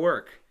 Maybe that'll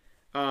work.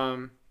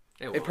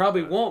 It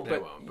probably won't,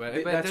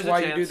 but that's why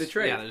you do the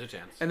trade. Yeah, there's a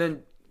chance. And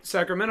then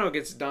Sacramento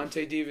gets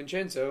Dante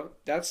DiVincenzo.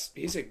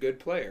 He's a good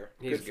player.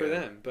 He's good for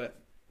them. But,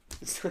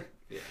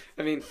 yeah.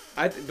 I mean,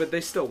 but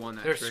they still won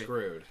that They're trade.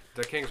 screwed.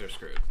 The Kings are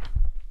screwed.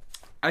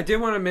 I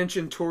did want to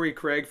mention Torrey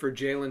Craig for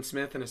Jalen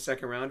Smith in a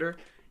second rounder.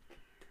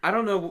 I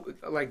don't know,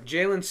 like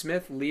Jalen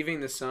Smith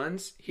leaving the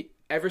Suns,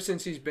 ever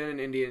since he's been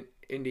in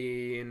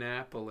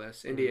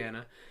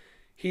Indiana,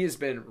 he has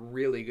been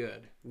really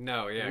good.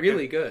 No, yeah.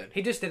 Really good.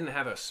 He just didn't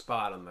have a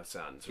spot on the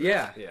Suns. Right?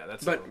 Yeah. Yeah,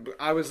 that's But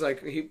I was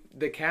like,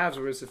 the Cavs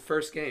was the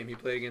first game he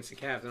played against the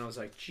Cavs, and I was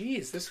like,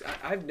 geez,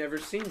 I've never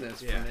seen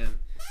this from him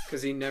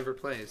because he never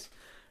plays.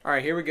 All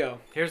right, here we go.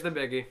 Here's the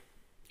biggie.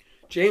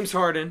 James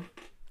Harden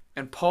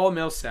and Paul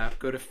Millsap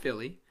go to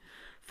Philly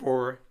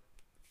for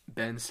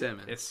Ben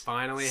Simmons. It's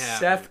finally happened.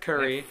 Seth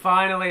Curry. It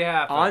finally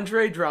happened.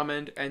 Andre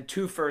Drummond and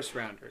 2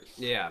 first-rounders.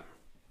 Yeah.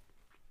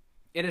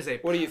 It is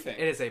what do you think?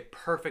 It is a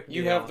perfect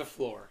deal. You have the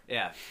floor.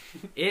 Yeah.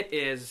 It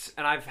is,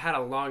 and I've had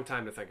a long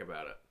time to think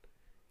about it.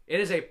 It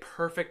is a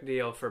perfect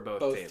deal for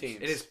both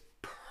teams. It is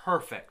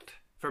perfect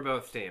for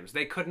both teams.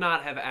 They could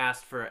not have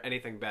asked for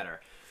anything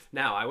better.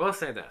 Now, I will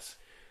say this.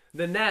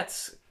 The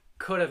Nets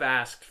could have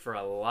asked for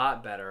a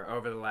lot better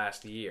over the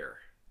last year.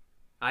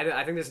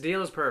 I think this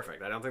deal is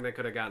perfect. I don't think they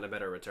could have gotten a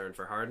better return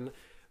for Harden.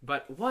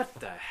 But what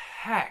the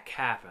heck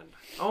happened?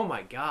 Oh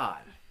my God.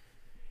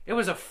 It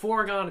was a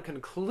foregone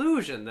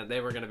conclusion that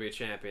they were going to be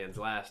champions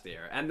last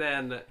year. And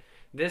then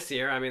this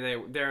year, I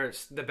mean, they're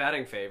the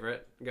betting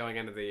favorite going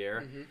into the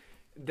year.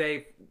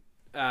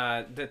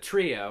 Mm-hmm. The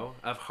trio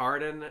of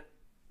Harden,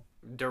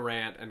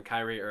 Durant, and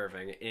Kyrie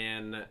Irving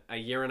in a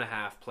year and a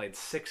half played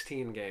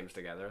 16 games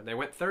together. They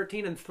went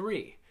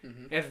 13-3.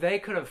 Mm-hmm. If they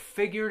could have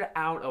figured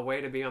out a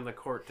way to be on the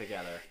court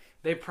together,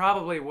 they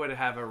probably would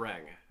have a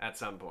ring at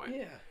some point.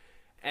 Yeah.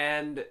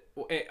 And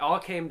it all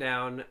came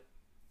down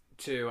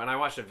to, and I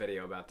watched a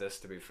video about this,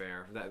 to be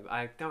fair.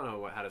 I don't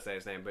know how to say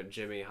his name, but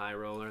Jimmy High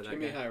Roller.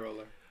 Jimmy High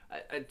Roller.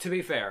 To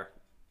be fair,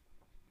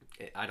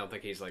 I don't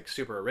think he's like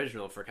super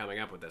original for coming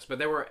up with this, but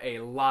there were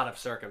a lot of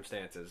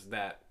circumstances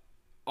that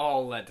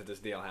all led to this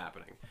deal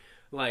happening.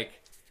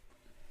 Like,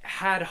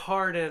 had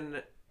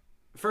Harden,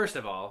 first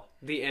of all,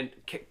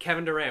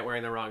 Kevin Durant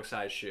wearing the wrong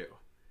size shoe.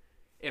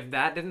 If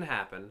that didn't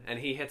happen, and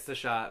he hits the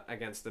shot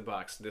against the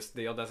Bucks, this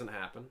deal doesn't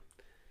happen.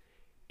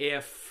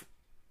 If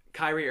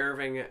Kyrie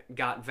Irving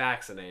got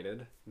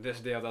vaccinated, this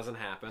deal doesn't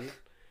happen.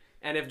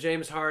 And if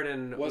James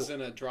Harden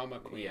wasn't a drama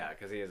queen. Yeah,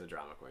 because he is a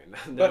drama queen.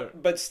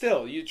 But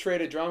still, you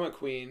trade a drama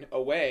queen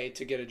away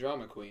to get a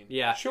drama queen.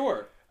 Yeah.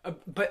 Sure.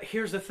 But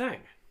here's the thing.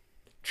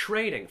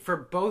 Trading for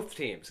both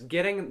teams,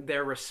 getting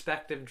their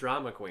respective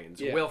drama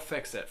queens will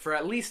fix it for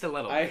at least a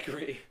little bit. I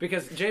agree.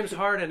 Because James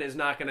Harden is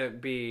not going to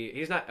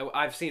be...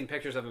 I've seen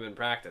pictures of him in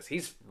practice.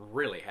 He's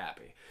really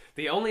happy.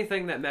 The only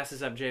thing that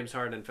messes up James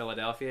Harden in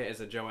Philadelphia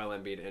is a Joel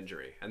Embiid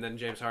injury. And then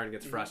James Harden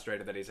gets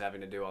frustrated that he's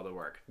having to do all the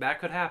work. That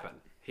could happen.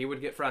 He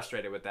would get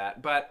frustrated with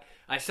that. But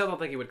I still don't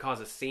think he would cause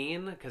a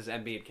scene because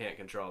Embiid can't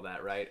control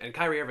that, right? And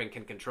Kyrie Irving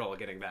can control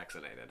getting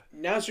vaccinated.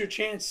 Now's your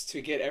chance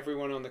to get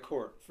everyone on the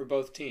court for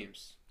both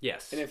teams.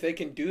 Yes. And if they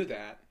can do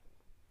that,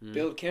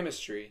 build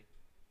chemistry,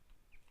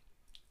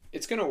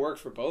 it's going to work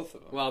for both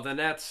of them. Well, the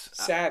Nets...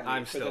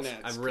 Sadly, for the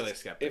Nets. I'm really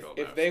skeptical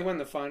if they win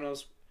the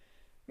finals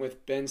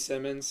with Ben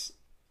Simmons,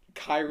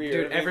 Kyrie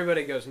Irving... Dude,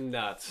 everybody goes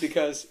nuts.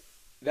 Because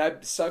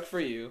that sucked for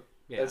you.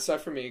 Yeah. That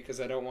sucked for me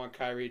because I don't want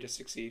Kyrie to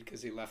succeed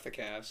because he left the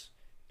Cavs.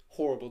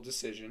 Horrible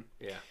decision.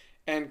 Yeah.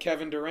 And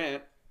Kevin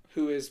Durant,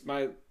 who is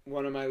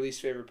one of my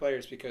least favorite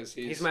players because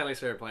he's my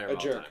least favorite player of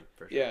all jerk. time,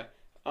 for sure. Yeah.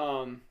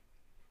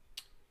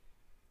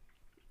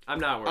 I'm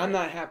not worried. I'm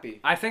not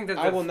happy. I think that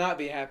I will not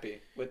be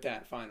happy with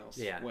that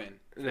finals win.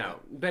 No,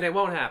 but it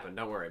won't happen.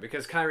 Don't worry,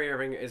 because Kyrie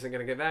Irving isn't going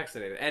to get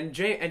vaccinated,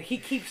 and he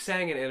keeps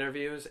saying in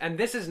interviews, and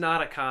this is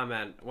not a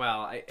comment.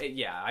 Well,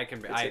 I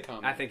can.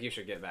 I think you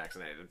should get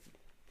vaccinated.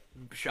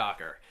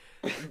 Shocker,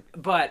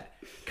 but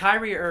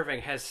Kyrie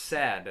Irving has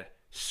said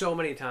so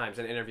many times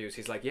in interviews,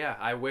 he's like, "Yeah,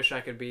 I wish I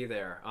could be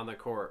there on the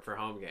court for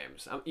home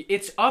games."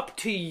 It's up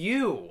to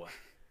you.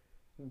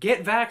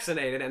 Get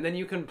vaccinated and then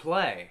you can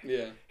play.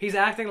 Yeah. He's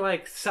acting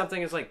like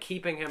something is like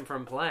keeping him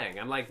from playing.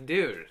 I'm like,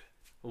 dude,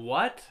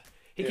 what?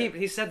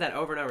 He said that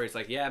over and over. He's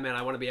like, yeah, man,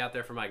 I want to be out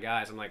there for my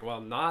guys. I'm like,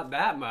 well, not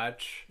that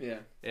much. Yeah.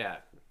 Yeah,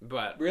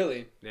 but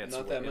really, it's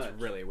not that much.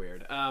 It's really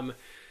weird. I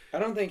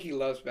don't think he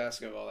loves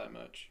basketball that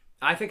much.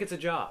 I think it's a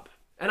job,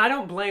 and I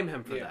don't blame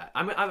him for that.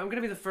 I'm going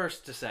to be the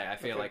first to say I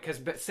feel like because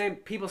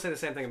people say the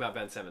same thing about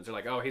Ben Simmons. They're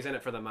like, oh, he's in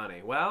it for the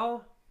money.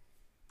 Well,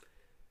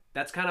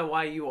 that's kind of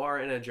why you are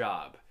in a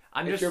job.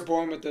 If you're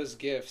born with those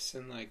gifts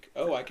and like,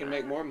 oh, I can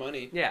make more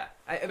money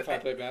if I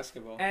play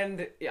basketball.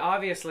 And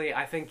obviously,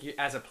 I think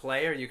as a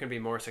player, you can be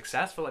more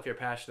successful if you're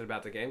passionate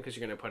about the game because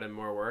you're going to put in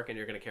more work and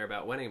you're going to care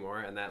about winning more,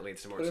 and that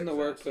leads to more success. Put in the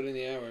work, put in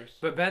the hours.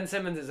 But Ben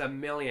Simmons is a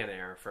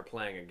millionaire for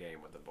playing a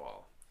game with the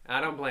ball.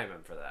 I don't blame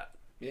him for that.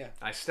 Yeah.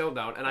 I still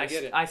don't. And I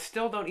get it. I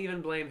still don't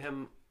even blame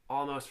him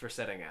almost for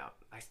sitting out.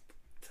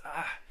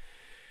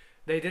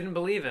 They didn't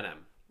believe in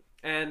him.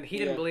 And he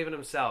didn't believe in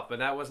himself, but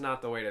that was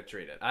not the way to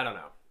treat it. I don't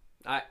know.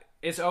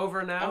 It's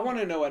over now. I want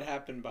to know what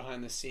happened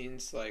behind the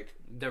scenes, like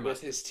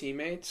with his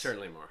teammates.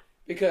 Certainly more.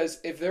 Because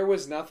if there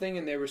was nothing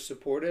and they were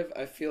supportive,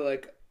 I feel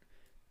like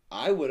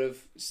I would have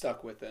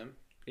stuck with them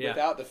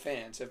without the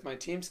fans. If my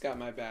team's got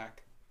my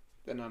back,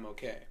 then I'm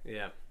okay.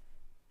 Yeah.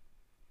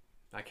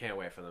 I can't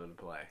wait for them to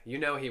play. You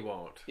know he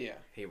won't. Yeah.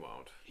 He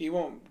won't. He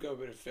won't go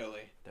to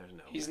Philly. There's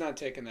no He's not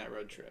taking that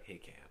road trip. He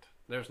can't.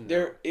 There's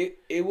no...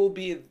 It will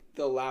be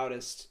the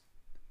loudest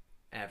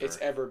ever it's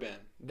ever been.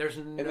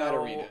 In that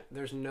arena.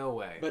 There's no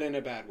way. But in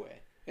a bad way.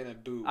 In a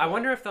boo way. I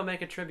wonder if they'll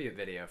make a tribute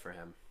video for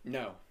him.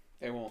 No,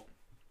 they won't.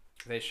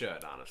 They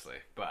should, honestly.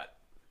 But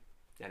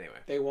anyway.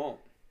 They won't.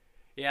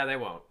 Yeah, they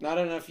won't. Not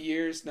enough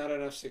years, not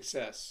enough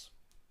success.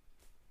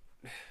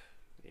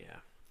 Yeah.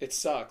 It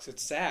sucks.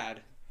 It's sad.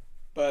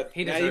 But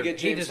he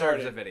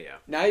deserves a video.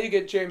 Now you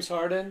get James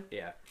Harden.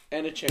 Yeah.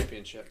 And a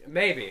championship.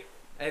 Maybe.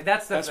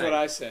 That's thing. What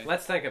I say.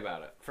 Let's think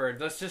about it.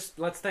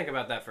 Let's think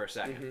about that for a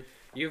second. Mm-hmm.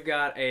 You've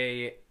got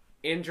a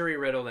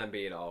injury-riddled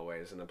Embiid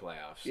always in the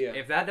playoffs. Yeah.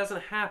 If that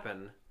doesn't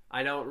happen,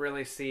 I don't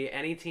really see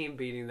any team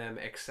beating them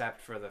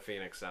except for the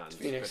Phoenix Suns,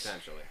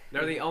 potentially.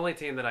 They're the only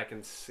team that I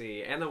can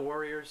see, and the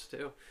Warriors,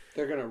 too.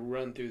 They're going to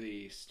run through the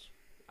East.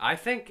 I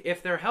think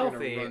if they're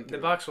healthy, the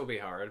Bucks will be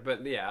hard.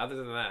 But, yeah, other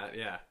than that,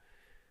 yeah.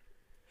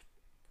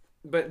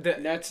 But the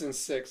Nets in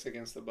 6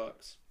 against the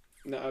Bucks.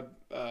 No,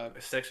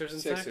 Sixers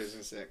and 6? Sixers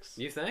and 6.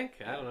 You think?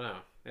 I don't know.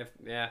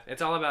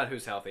 It's all about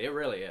who's healthy. It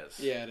really is.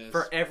 Yeah, it is.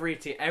 For every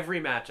team, every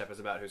matchup is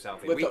about who's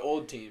healthy. With the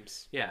old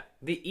teams. Yeah.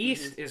 The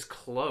East is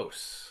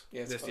close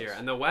this year,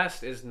 and the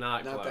West is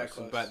not close, that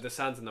close. But the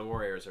Suns and the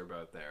Warriors are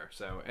both there.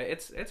 So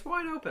it's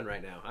wide open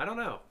right now. I don't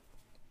know.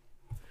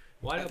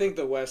 I think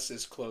the West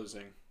is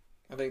closing.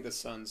 I think the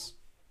Suns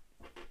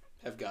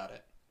have got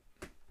it.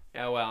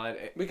 Yeah, well...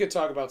 we could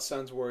talk about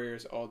Suns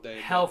Warriors all day.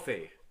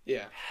 Healthy.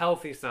 Yeah.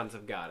 Healthy Suns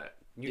have got it.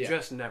 You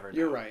just never know.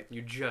 You're right.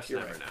 You just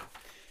never know.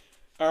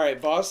 All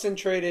right, Boston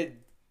traded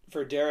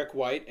for Derek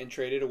White and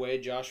traded away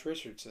Josh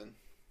Richardson.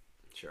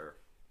 Sure.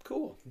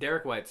 Cool.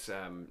 Derek White's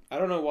I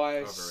don't know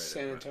why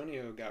San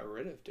Antonio got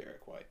rid of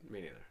Derek White.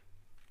 Me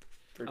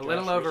neither. A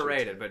little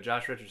overrated, but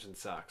Josh Richardson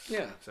sucks.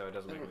 Yeah. So it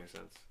doesn't make any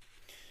sense.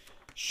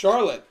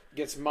 Charlotte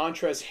gets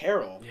Montrezl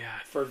Harrell Yeah.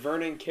 for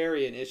Vernon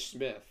Carey and Ish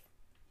Smith.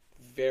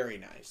 Very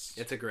nice.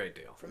 It's a great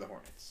deal. For the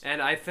Hornets.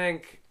 And I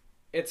think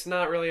it's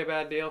not really a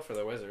bad deal for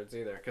the Wizards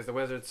either, because the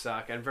Wizards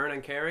suck. And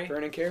Vernon Carey?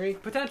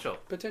 Potential.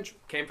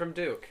 Came from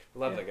Duke.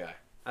 Love the guy.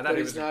 But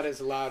he's not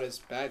as loud as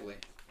Bagley.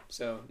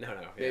 So no,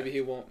 maybe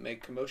he won't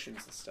make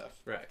commotions and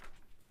stuff. Right.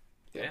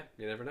 Yeah,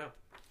 you never know.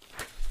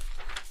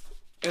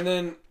 And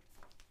then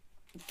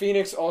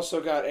Phoenix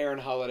also got Aaron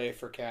Holiday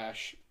for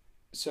cash.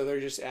 So they're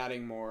just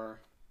adding more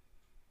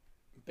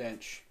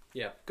bench.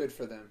 Yeah. Good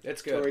for them.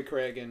 It's good. Torrey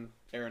Craig and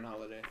Aaron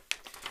Holiday.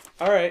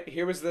 All right,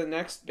 here was the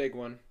next big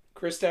one.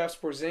 Kristaps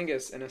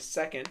Porzingis in a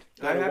second.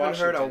 I haven't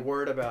heard a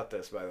word about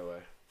this, by the way.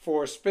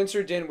 For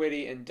Spencer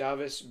Dinwiddie and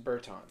Davis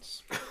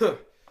Bertans.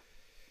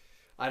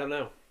 I don't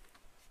know.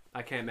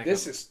 I can't make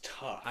This is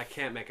tough. I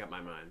can't make up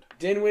my mind.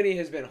 Dinwiddie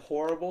has been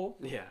horrible.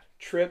 Yeah.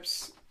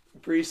 Trips,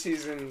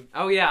 preseason.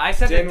 Oh, yeah. I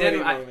said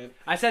Dinwiddie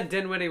I said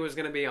Dinwiddie was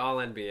going to be all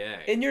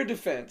NBA. In your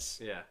defense.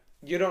 Yeah.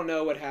 You don't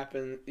know what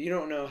happened. You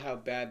don't know how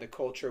bad the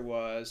culture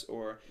was,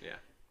 or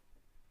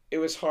it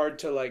was hard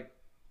to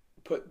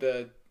put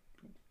the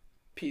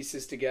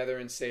pieces together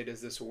and say,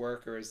 does this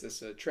work or is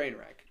this a train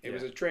wreck? It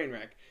was a train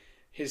wreck.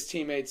 His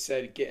teammates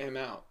said, get him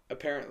out.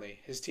 Apparently,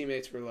 his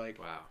teammates were like,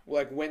 wow,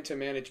 went to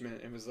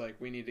management and was like,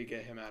 we need to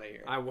get him out of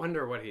here. I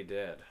wonder what he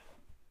did.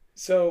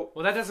 So,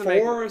 that doesn't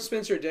for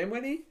Spencer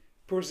Dinwiddie,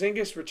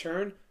 Porzingis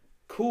return,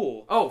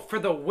 cool. Oh, for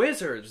the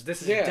Wizards,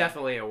 this is Yeah.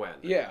 definitely a win.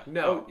 Yeah.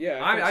 No. Oh,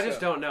 yeah, I think I just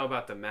so. don't know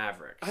about the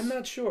Mavericks. I'm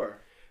not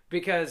sure.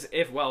 Because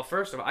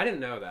first of all, I didn't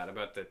know that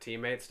about the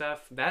teammate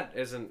stuff. That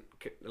isn't,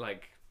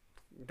 like,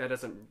 that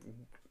doesn't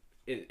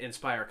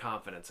inspire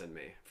confidence in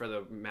me for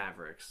the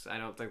Mavericks. I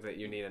don't think that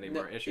you need any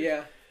more issues.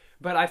 Yeah.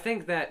 But I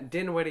think that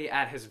Dinwiddie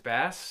at his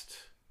best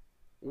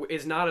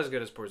is not as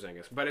good as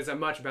Porzingis, but is a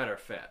much better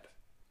fit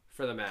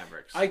for the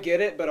Mavericks. I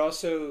get it, but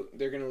also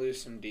they're going to lose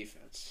some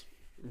defense,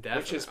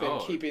 Definitely. which has been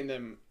keeping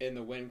them in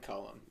the win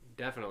column.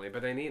 Definitely,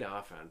 but they need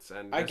offense,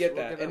 and I get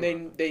that, and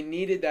they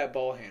needed that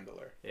ball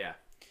handler. Yeah.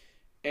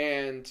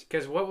 And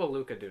Because what will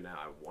Luka do now?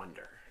 I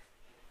wonder.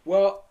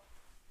 well,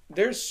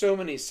 there's so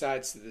many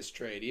sides to this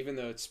trade, even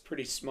though it's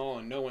pretty small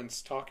and no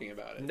one's talking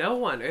about it. No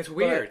one. It's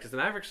weird because the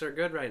Mavericks are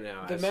good right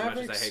now. The As much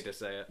Mavericks- as I hate to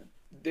say it.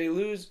 They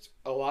lose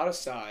a lot of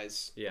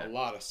size. Yeah. A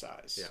lot of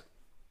size. Yeah.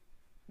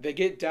 They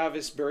get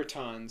Davis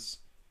Bertans,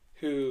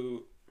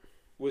 who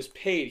was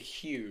paid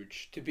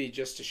huge to be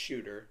just a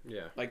shooter,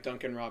 Yeah. like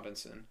Duncan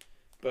Robinson,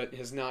 but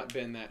has not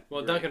been that.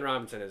 Well, great. Duncan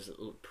Robinson is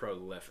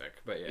prolific,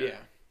 but yeah. Yeah.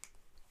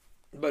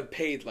 But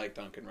paid like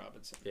Duncan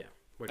Robinson.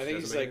 Which I think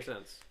doesn't he's make any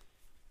sense.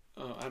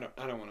 Oh,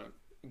 I don't want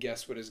to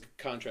guess what his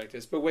contract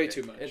is, but way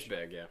too much. It's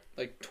big, yeah.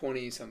 Like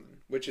 20 something,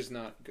 which is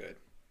not good.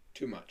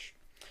 Too much.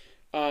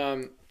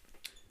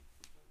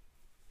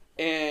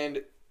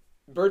 And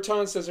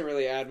Bertans doesn't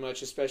really add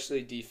much,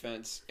 especially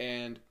defense.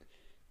 And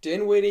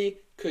Dinwiddie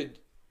could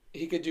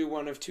do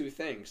one of two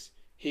things.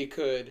 He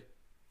could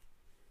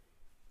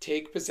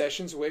take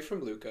possessions away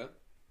from Luka.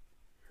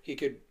 He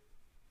could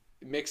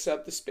mix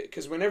up the space,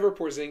 because whenever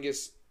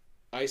Porzingis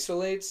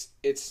isolates,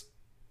 it's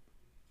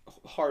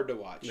hard to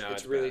watch. No,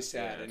 it's it's really bad.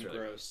 sad Yeah, it's and really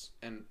gross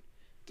and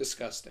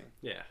disgusting.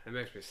 Yeah, it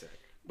makes me sick.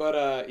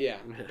 But yeah,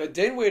 but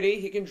Dinwiddie,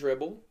 he can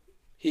dribble,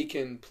 he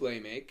can play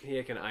make.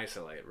 He can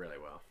isolate really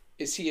well.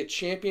 Is he a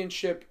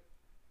championship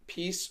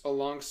piece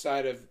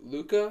alongside of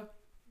Luka?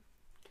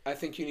 I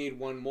think you need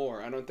one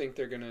more. I don't think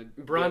they're gonna.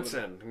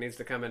 Brunson needs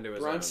to come into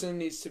his own. Brunson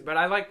needs to. But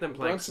I like them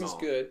playing Brunson's small.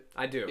 good,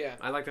 I do. Yeah.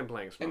 I like them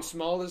playing small. and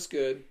small is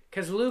good.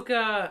 Because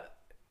Luka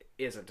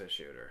isn't a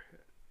shooter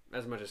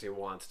as much as he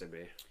wants to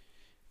be.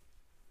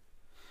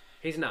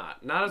 He's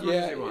not. Not as much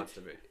Yeah, as he wants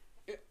to be.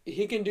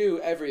 He can do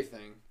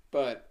everything,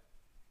 but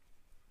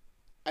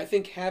I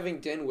think having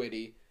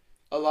Dinwiddie,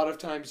 a lot of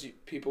times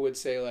people would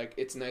say like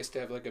it's nice to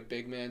have like a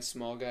big man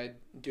small guy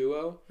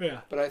duo.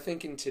 Yeah. But I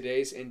think in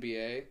today's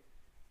NBA,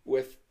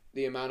 with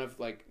the amount of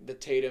like the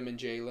Tatum and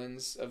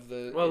Jalen's of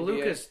the Well, NBA,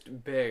 Luka's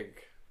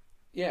big.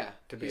 yeah,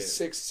 to be he's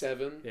a-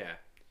 6'7", Yeah.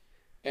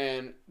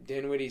 and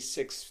Dinwiddie's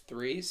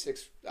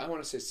 6'3", I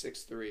want to say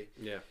 6'3",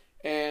 Yeah.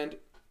 and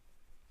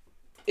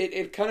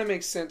it kind of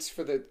makes sense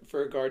for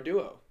a guard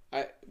duo.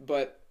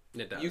 But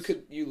It does.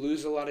 you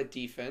lose a lot of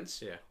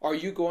defense. Yeah. Are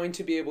you going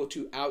to be able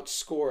to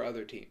outscore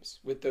other teams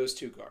with those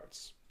two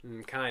guards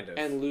Kind of.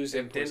 and lose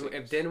if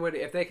Dinwiddie,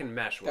 if they can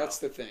mesh well. That's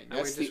the thing. And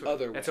That's we the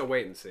other way. It's a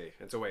wait and see.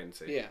 It's a wait and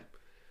see. Yeah.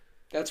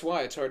 That's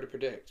why it's hard to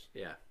predict.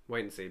 Yeah.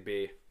 Wait and see.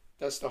 B.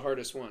 That's the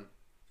hardest one.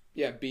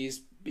 Yeah,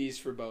 B's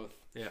for both.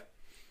 Yeah.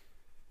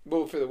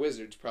 Well, for the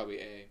Wizards, probably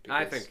A.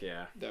 I because think,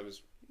 yeah. that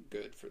was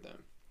good for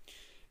them.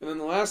 And then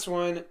the last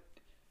one,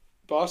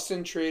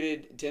 Boston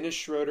traded Dennis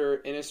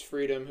Schroeder, Ennis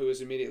Freedom, who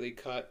was immediately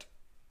cut,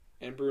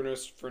 and Bruno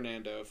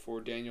Fernando for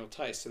Daniel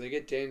Tice. So they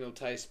get Daniel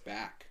Tice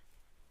back.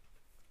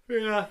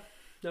 Yeah.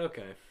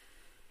 Okay.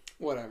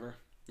 Whatever.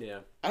 Yeah.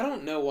 I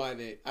don't know why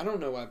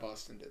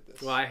Boston did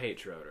this. Well, I hate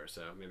Schroeder,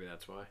 so maybe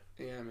that's why.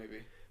 Yeah, maybe.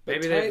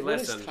 Maybe they've what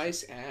listened. does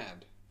Tice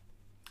add?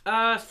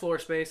 Floor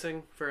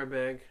spacing for a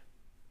big.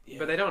 Yeah.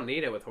 But they don't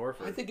need it with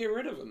Horford. I think get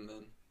rid of him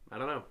then. I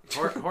don't know.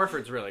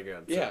 Horford's really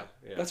good. So, Yeah,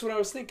 yeah. that's what I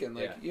was thinking.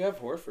 Like, Yeah. you have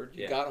Horford.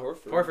 You Yeah. got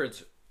Horford.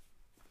 Horford's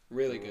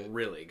Really good.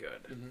 Really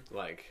good. Mhm.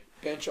 Like,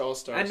 Bench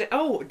All-Stars.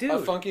 and dude,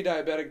 A funky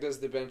diabetic does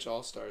the bench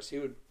All-Stars. He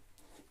would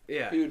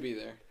yeah. be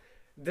there.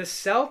 The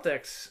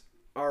Celtics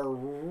are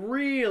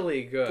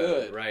really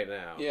Good. right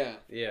now. Yeah.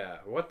 Yeah.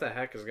 What the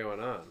heck is going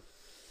on?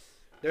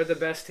 They're the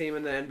best team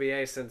in the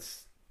NBA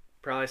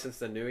probably since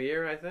the new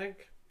year, I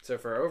think. So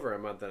for over a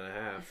month and a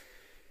half.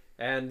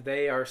 And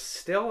they are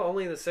still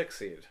only the 6th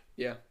seed.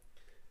 Yeah.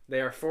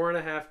 They are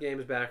 4.5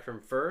 games back from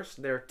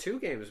first. They're 2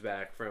 games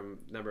back from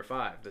number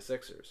 5, the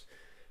Sixers.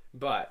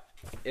 But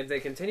if they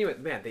continue it,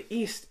 man, the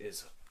East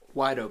is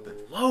Wide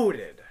open.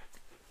 loaded.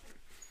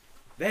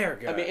 They're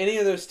good. I mean, any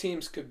of those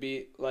teams could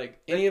be like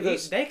any of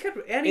those. They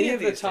could Any of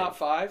the these top teams.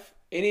 5.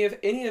 Any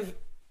of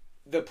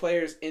the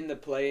players in the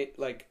play,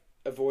 like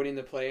avoiding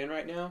the play-in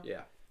right now,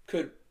 Yeah.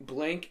 could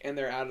blink and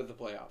they're out of the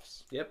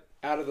playoffs. Yep.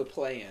 Out of the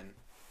play-in.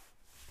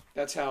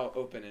 That's how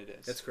open it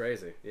is. It's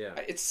crazy. Yeah.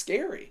 It's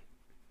scary.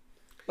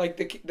 Like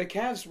the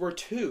Cavs were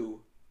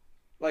 2,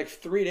 like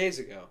 3 days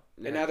ago,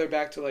 Yeah. and now they're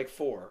back to like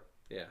 4.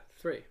 Yeah.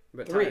 3.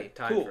 But 3.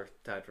 Tied Cool.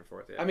 for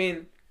 4th. Yeah. I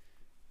mean,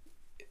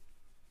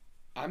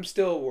 I'm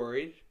still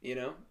worried. You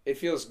know, it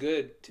feels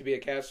good to be a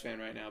Cavs fan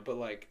right now, but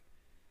like,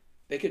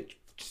 they could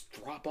just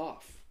drop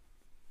off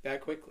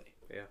that quickly.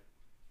 Yeah.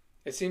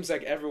 It seems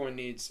like everyone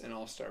needs an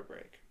All-Star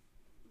break,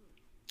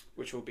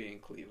 which will be in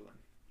Cleveland.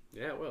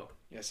 Yeah, it will.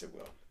 Yes, it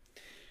will.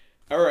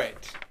 All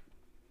right.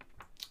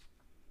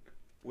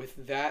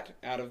 With that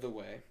out of the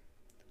way,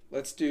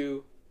 let's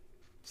do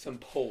some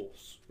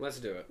polls, Let's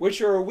do it.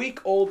 which are a week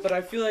old, but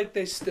I feel like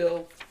they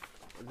still...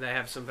 They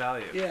have some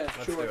value. Yeah,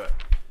 Let's sure. do it.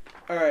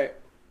 All right.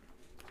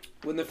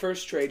 When the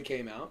first trade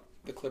came out,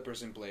 the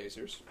Clippers and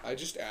Blazers, I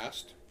just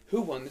asked,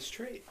 who won this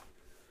trade?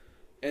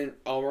 And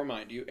I'll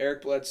remind you,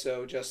 Eric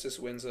Bledsoe, Justice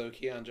Winslow,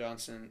 Keon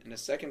Johnson, and a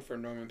second for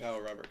Norman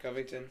Powell, Robert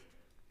Covington.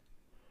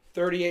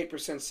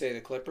 38% say the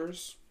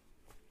Clippers.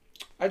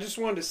 I just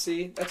wanted to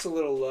see. That's a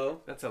little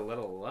low. That's a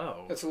little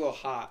low. That's a little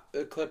hot.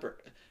 The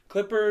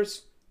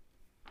Clippers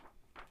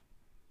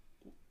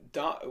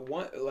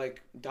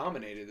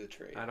dominated the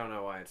trade. I don't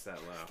know why it's that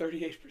low.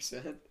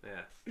 38%.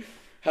 Yeah.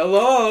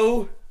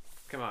 Hello?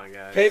 Come on,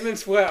 guys. Pavement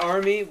Sweat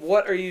Army,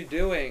 what are you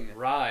doing?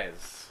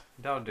 Rise.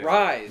 Don't do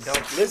Rise. it.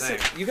 Don't listen.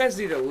 sing. You guys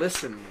need to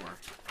listen more.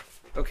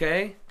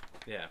 Okay?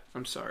 Yeah.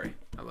 I'm sorry.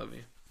 I love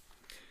you.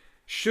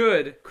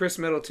 Should Chris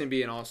Middleton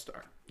be an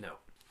all-star? No.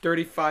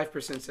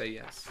 35% say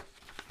yes.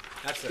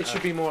 That's It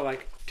should be more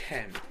like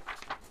 10.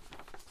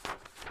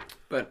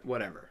 But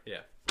whatever.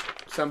 Yeah.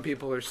 Some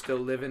people are still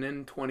living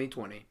in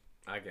 2020,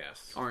 I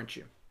guess. aren't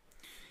you?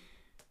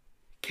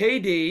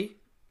 KD.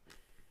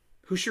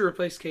 Who should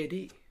replace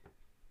KD?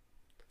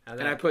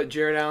 And I put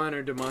Jared Allen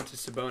or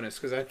Domantas Sabonis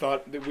because I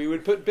thought that we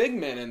would put big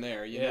men in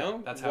there, you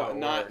know? That's how it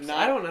not, works. Not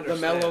I don't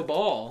understand. LaMelo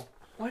Ball.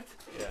 What?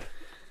 Yeah.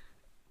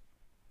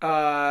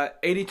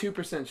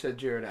 82% said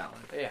Jared Allen.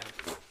 Yeah.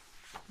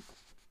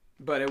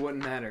 But it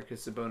wouldn't matter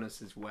because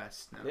Sabonis is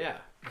West now. Yeah.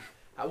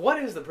 What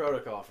is the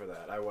protocol for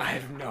that? I wonder. I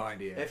have no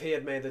idea. If he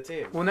had made the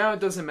team. Well, now it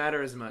doesn't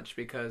matter as much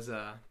because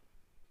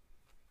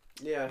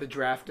Yeah. the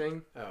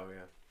drafting. Oh,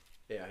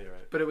 yeah. Yeah, you're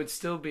right. But it would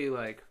still be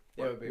like,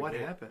 It would be what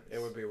weird. happens? It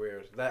would be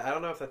weird. I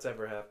don't know if that's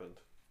ever happened.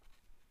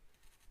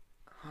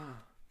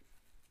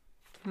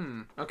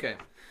 Okay.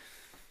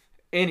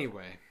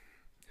 Anyway,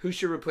 who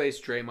should replace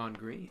Draymond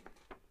Green?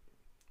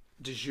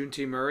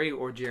 DeJounte Murray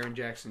or Jaren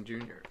Jackson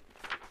Jr.?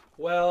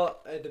 Well,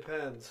 it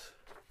depends.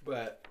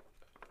 But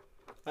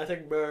I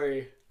think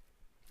Murray...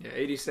 Yeah,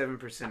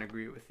 87%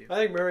 agree with you. I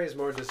think Murray is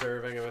more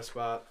deserving of a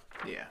spot.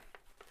 Yeah.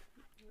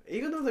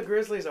 Even though the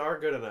Grizzlies are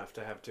good enough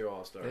to have two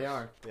All-Stars. They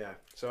are. Yeah.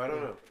 So I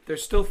don't know. They're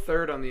still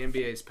third on the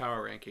NBA's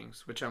power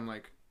rankings, which I'm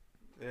like,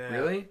 Yeah.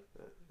 really?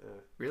 Yeah.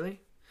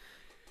 Really?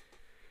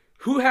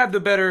 Who had the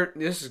better...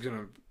 This is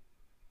going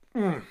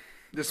to...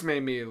 This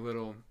made me a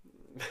little...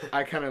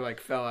 I kind of like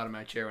fell out of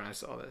my chair when I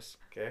saw this.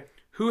 Okay.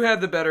 Who had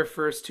the better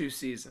first two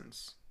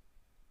seasons?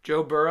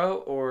 Joe Burrow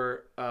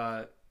or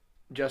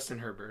Justin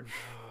Herbert?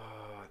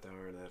 Oh,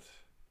 darn it.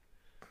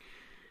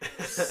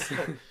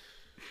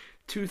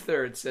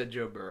 2/3 said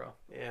Joe Burrow.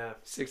 Yeah.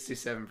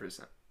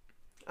 67%.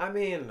 I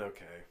mean,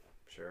 okay.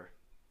 Sure.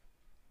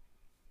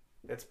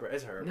 It's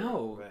Herbert.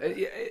 No. but-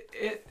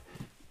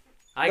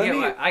 I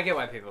Let get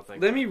why people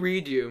think Let that. me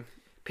read you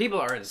People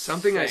are insane.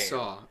 something I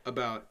saw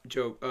about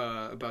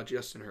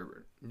Justin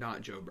Herbert,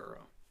 not Joe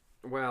Burrow.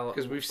 Well,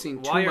 Because we've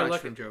seen too while you're much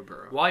looking- from Joe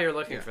Burrow. While you're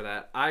looking Yeah. for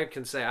that, I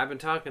can say I've been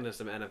talking to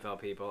some NFL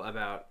people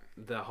about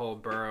the whole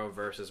Burrow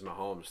versus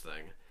Mahomes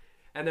thing.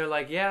 And they're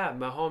like, yeah,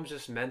 Mahomes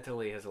just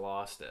mentally has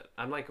lost it.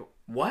 I'm like,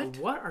 What?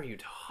 What are you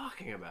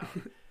talking about?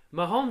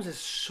 Mahomes is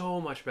so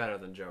much better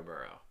than Joe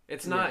Burrow.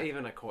 It's not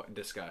even a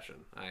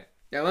discussion.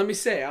 Now let me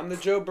say, I'm the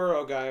Joe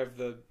Burrow guy of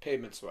the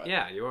pavement sweat.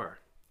 Yeah, you are.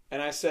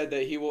 And I said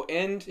that he will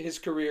end his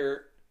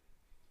career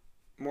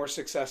more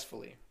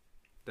successfully.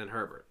 Than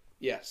Herbert.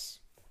 Yes.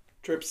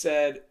 Tripp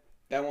said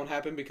that won't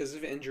happen because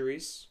of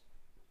injuries.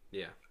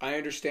 Yeah. I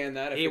understand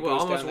that. If He it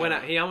goes almost down went that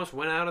out. route. He almost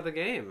went out of the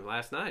game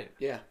last night.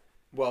 Yeah.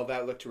 Well,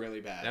 that looked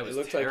really bad. That was it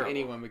looked terrible. like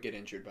anyone would get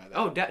injured by that.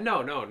 Oh,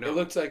 no. It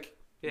looked like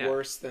Yeah.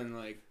 worse than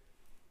like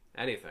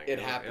Anything. It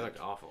happened. It looked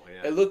awful.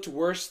 Yeah. it looked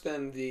worse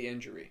than the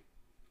injury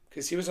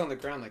because he was on the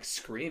ground like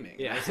screaming.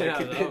 Yeah, I was I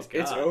like, know. it's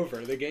God.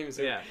 over. The game is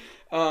over.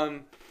 Yeah.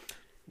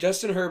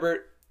 Justin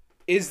Herbert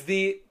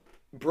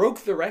broke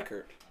the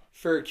record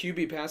for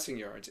QB passing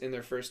yards in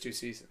their first two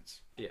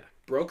seasons. Yeah.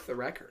 Broke the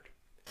record.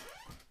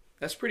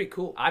 That's pretty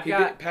cool. I've He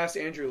got- passed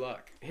Andrew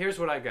Luck. Here's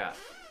what I got.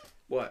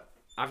 What?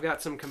 I've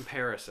got some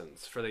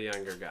comparisons for the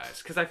younger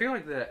guys because I feel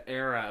like the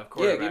era of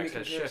Yeah, give me quarterbacks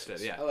has shifted.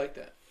 comparisons. Yeah, I like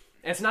that.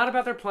 it's not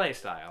about their play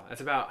style;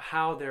 it's about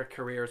how their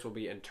careers will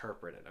be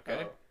interpreted.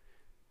 Okay, Oh.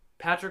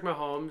 Patrick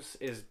Mahomes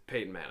is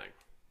Peyton Manning,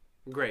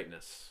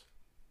 greatness,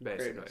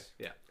 basically. Greatness.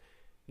 Yeah,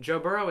 Joe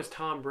Burrow is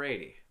Tom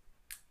Brady,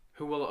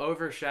 who will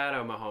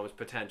overshadow Mahomes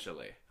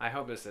potentially. I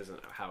hope this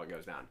isn't how it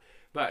goes down,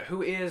 but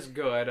who is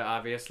good,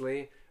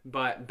 obviously,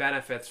 but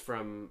benefits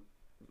from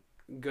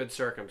good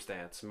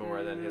circumstance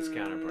more than his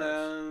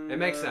counterparts. It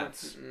makes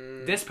sense.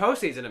 This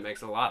postseason, it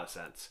makes a lot of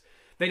sense.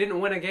 They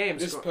didn't win a game.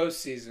 This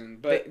postseason,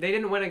 but they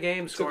didn't win a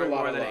game scoring lot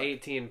more of than luck.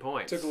 18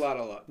 points. took a lot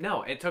of luck.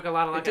 No, it took a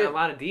lot of luck did. and a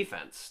lot of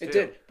defense. It too.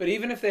 did. But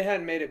even if they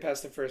hadn't made it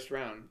past the first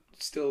round,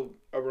 still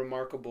a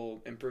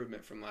remarkable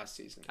improvement from last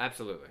season.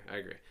 Absolutely, I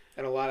agree.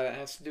 And a lot of that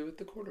has to do with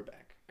the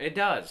quarterback. It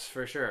does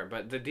for sure,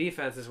 but the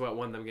defense is what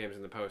won them games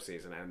in the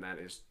postseason, and that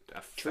is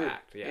a True.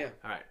 fact. Yeah. Yeah.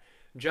 All right.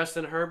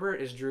 Justin Herbert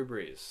is Drew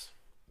Brees.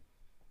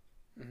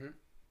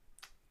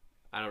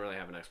 I don't really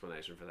have an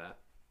explanation for that.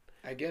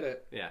 I get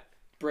it. Yeah.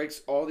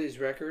 Breaks all these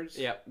records.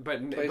 Yeah, but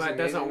Plays doesn't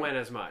amazing. win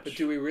as much. But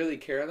do we really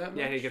care that much?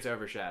 Yeah, he gets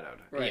overshadowed.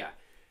 Right. Yeah.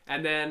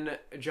 And then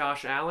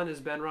Josh Allen is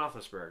Ben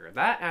Roethlisberger.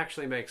 That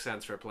actually makes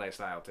sense for play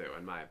style too,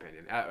 in my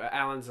opinion.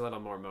 Allen's a little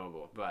more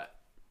mobile, but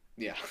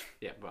Yeah.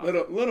 yeah, well,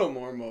 Little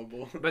more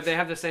mobile. but they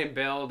have the same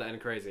build and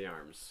crazy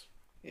arms.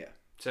 Yeah.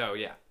 So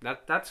yeah,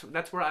 that's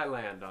where I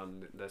land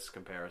on this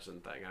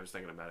comparison thing. I was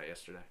thinking about it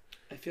yesterday.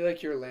 I feel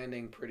like you're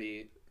landing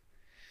pretty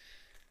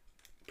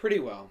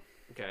well.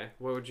 Okay,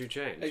 what would you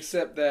change?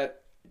 Except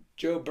that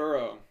Joe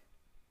Burrow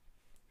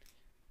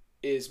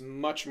is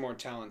much more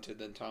talented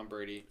than Tom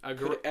Brady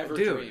could ever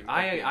Dude, dream.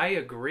 I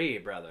agree,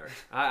 brother.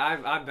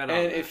 I've been on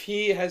And that. if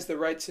he has the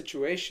right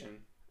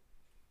situation,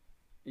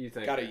 You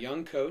think got a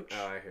young coach,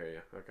 Oh, I hear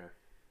you. Okay.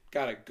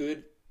 got a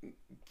good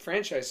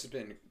franchise has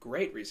been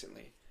great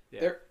recently.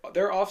 Yeah.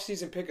 Their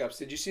off-season pickups.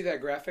 Did you see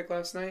that graphic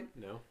last night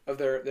No. of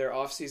their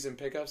off-season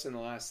pickups in the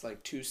last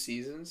like 2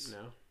 seasons?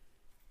 No.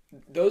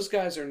 Those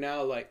guys are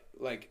now like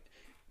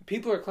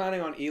people are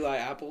clowning on Eli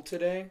Apple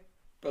today,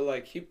 but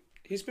like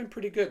he's been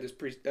pretty good this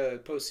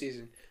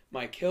postseason.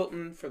 Mike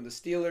Hilton from the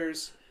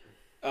Steelers,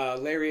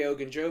 Larry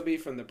Ogunjobi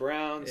from the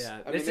Browns. Yeah,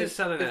 I this mean, is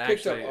something they've that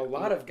picked actually up a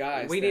lot of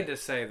guys. We need to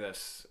say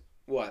this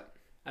what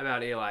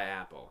about Eli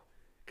Apple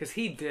because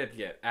he did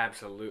get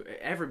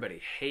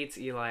everybody hates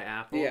Eli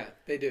Apple. Yeah,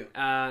 they do.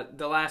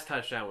 The last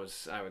touchdown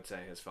was, I would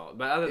say, his fault.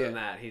 But other than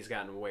Yeah. that, he's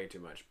gotten way too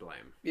much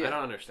blame. Yeah. I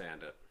don't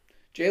understand it.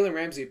 Jalen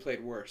Ramsey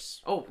played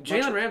worse. Oh,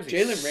 Jalen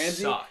Ramsey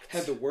sucked.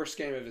 had the worst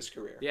game of his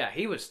career. Yeah,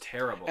 he was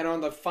terrible. And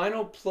on the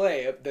final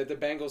play that the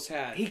Bengals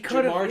had, He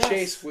could've- Jamar yes.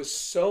 Chase was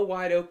so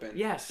wide open.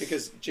 Yes.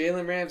 Because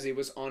Jalen Ramsey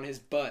was on his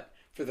butt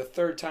for the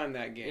 3rd time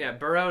that game. Yeah,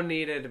 Burrow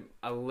needed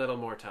a little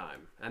more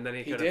time, and then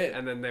he could did. have,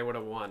 and then they would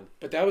have won.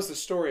 But that was the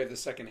story of the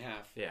second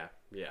half. Yeah,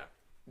 yeah,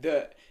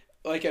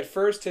 At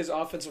first his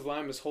offensive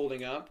line was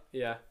holding up,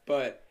 yeah.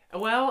 but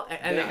Well,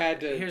 and They had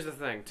to- here's the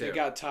thing too. they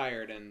got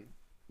tired and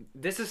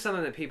This is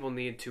something that people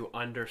need to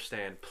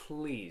understand.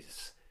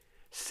 Please,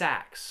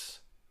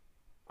 sacks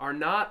are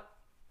not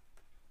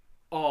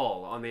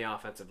all on the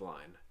offensive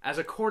line. As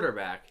a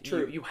quarterback,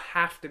 True. you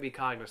have to be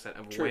cognizant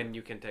of True. when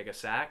you can take a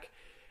sack.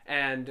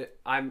 And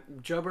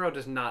Joe Burrow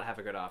does not have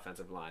a good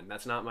offensive line.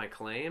 That's not my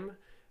claim.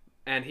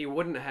 And he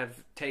wouldn't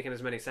have taken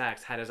as many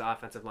sacks had his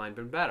offensive line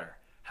been better.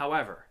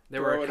 However,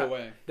 there Throw were it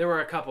away. there were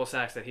a couple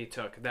sacks that he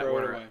took that Throw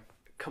it were away.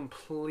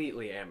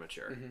 completely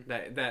amateur.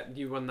 That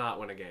you will not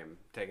win a game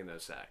taking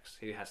those sacks.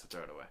 He has to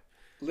throw it away.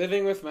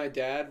 living with my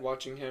dad,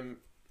 watching him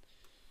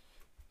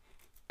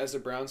as a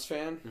Browns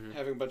fan, Mm-hmm.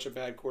 having a bunch of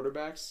bad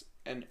quarterbacks,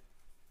 and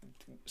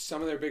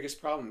some of their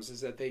biggest problems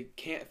is that they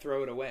can't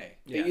throw it away.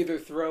 Yeah. They either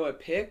throw a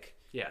pick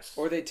Yes.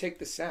 or they take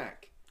the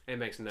sack. It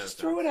makes no Just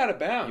sense. throw it out of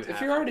bounds. You If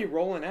have you're to. already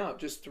rolling out,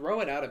 just throw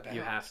it out of bounds.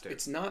 You have to.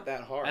 It's not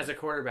that hard. As a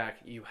quarterback,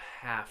 you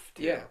have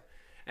to. Yeah.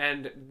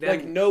 And then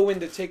like know when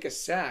to take a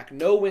sack,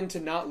 know when to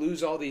not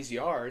lose all these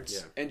yards,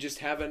 Yeah. and just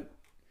haven't.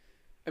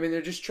 I mean,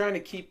 they're just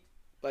trying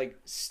to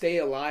stay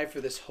alive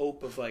for this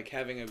hope of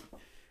having a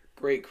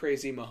great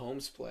crazy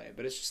Mahomes play,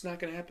 but it's just not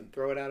going to happen.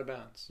 Throw it out of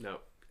bounds. no.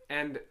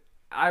 And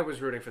I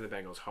was rooting for the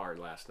Bengals hard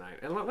last night.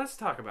 And let's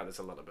talk about this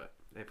a little bit,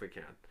 if we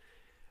can.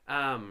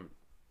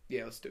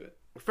 Yeah, let's do it.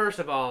 First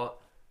of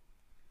all,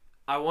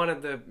 I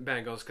wanted the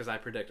Bengals because I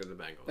predicted the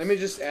Bengals. Let me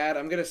just add.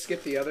 I'm going to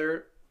skip the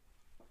other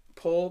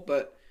poll,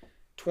 but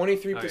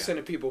 23%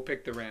 of people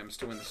picked the Rams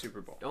to win the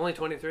Super Bowl. Only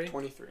 23?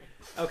 23.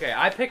 Okay,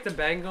 I picked the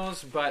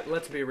Bengals, but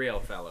let's be real,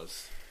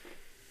 fellas.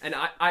 And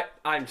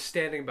I'm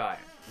standing by it.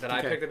 That I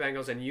Okay. picked the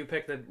Bengals and you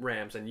picked the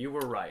Rams, and you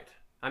were right.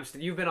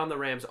 You've been on the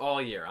Rams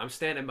all year. I'm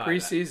standing by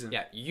Preseason. that.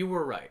 Yeah, you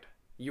were right.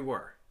 You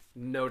were.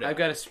 No doubt. I've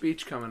got a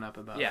speech coming up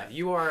about Yeah, that.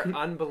 you are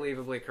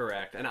unbelievably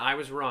correct, and I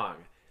was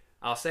wrong.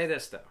 I'll say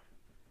this,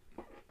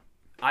 though.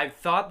 I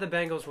thought the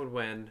Bengals would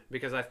win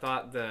because I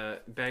thought the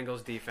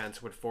Bengals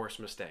defense would force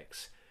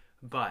mistakes.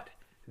 But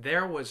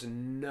there was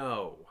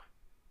no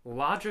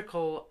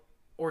logical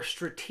or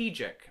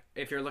strategic,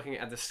 if you're looking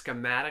at the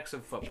schematics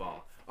of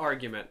football,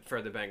 argument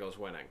for the Bengals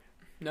winning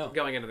No.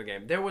 going into the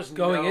game. There was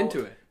Going no,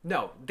 into it.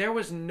 No, there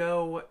was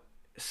no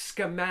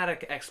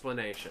schematic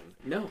explanation.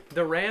 No.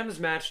 The Rams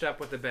matched up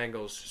with the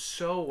Bengals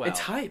so well. It's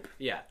hype.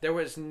 Yeah, there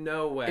was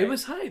no way. It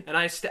was hype. And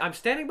I'm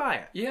standing by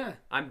it. Yeah.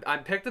 I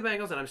picked the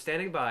Bengals and I'm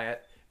standing by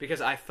it because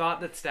I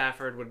thought that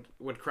Stafford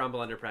would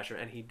crumble under pressure,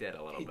 and he did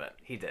a little bit.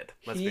 He did.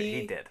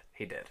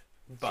 He did.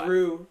 But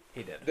Through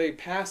he did. the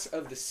pass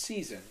of the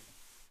season,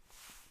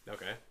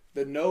 Okay.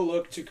 the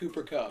no-look to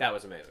Cooper Kupp, That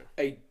was amazing.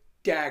 a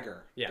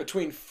dagger Yeah.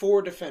 between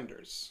 4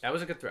 defenders. That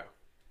was a good throw.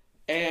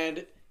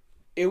 And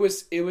it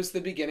was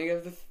the beginning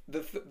of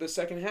the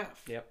second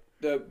half. Yep.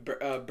 The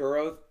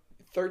Burrow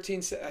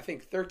 13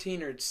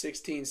 or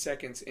 16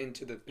 seconds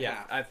into the Yeah,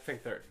 half. I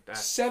think they're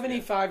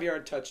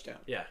 75-yard touchdown.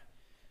 Yeah.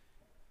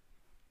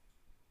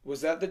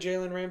 Was that the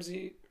Jalen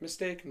Ramsey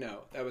mistake?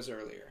 No, that was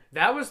earlier.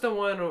 That was the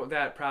one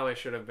that probably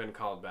should have been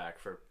called back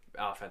for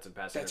offensive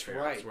pass That's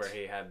interference, right. where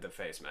he had the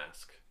face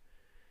mask.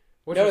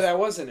 No, that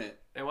wasn't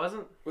it. It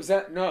wasn't? Was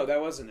that? No, that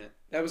wasn't it.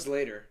 That was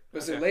later.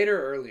 Was it Okay. later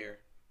or earlier?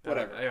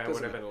 Whatever. It would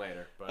Doesn't have matter. been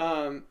later.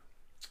 But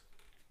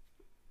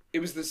It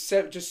was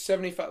just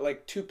 75,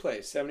 like 2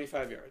 plays,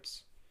 75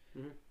 yards.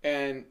 Mhm.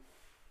 And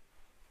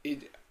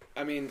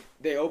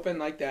they open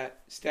like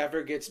that.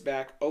 Stafford gets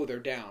back. Oh, they're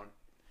down.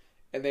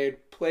 And they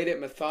had played it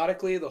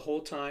methodically the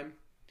whole time.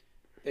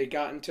 They'd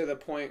gotten to the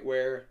point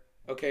where,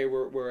 okay,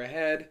 we're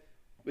ahead.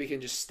 We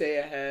can just stay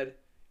ahead.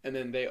 And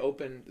then they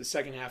open the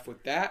second half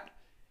with that.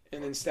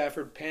 And then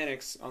Stafford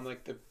panics on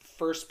like the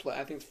first play.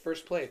 I think the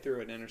first play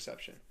threw an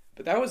interception.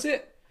 But that was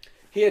it.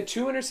 He had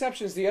 2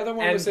 interceptions. The other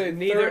one was a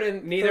neither third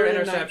and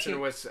interception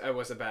 19.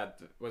 was a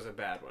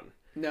bad one.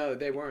 No,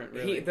 they weren't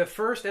really. The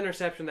first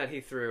interception that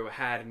he threw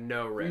had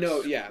no risk.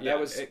 No, yeah, that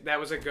was a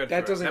good.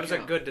 that throw. doesn't That was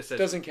count. a good decision.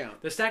 Doesn't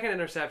count. The second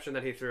interception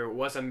that he threw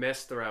was a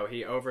missed throw.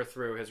 He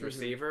overthrew his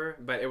receiver,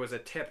 but it was a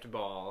tipped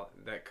ball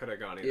that could have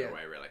gone either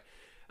way, really.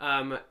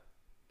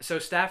 So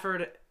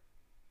Stafford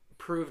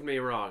proved me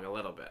wrong a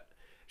little bit.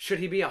 Should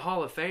he be a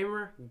Hall of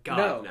Famer?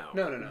 God, no.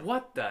 No.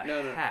 What the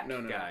heck,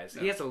 no, guys?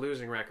 no. He has a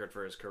losing record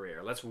for his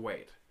career. Let's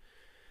wait.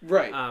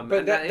 Right,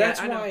 but I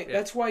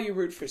that's why you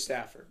root for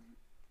Stafford.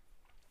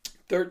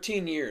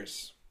 13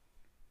 years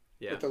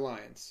Yeah. with the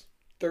Lions.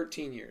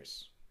 13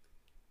 years.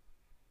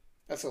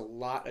 That's a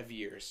lot of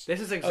years. This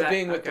is of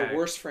being with okay. the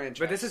worst franchise.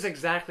 But this is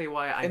exactly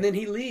why And then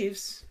he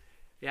leaves.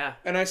 Yeah.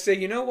 And I say,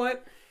 you know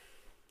what?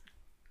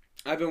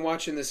 I've been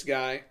watching this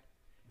guy.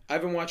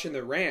 I've been watching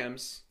the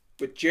Rams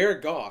with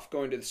Jared Goff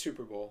going to the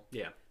Super Bowl.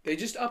 Yeah. They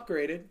just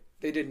upgraded.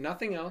 They did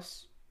nothing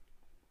else.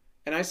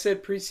 And I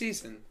said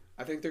preseason,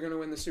 I think they're going to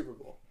win the Super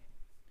Bowl.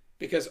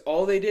 Because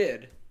all they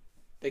did,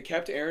 they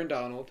kept Aaron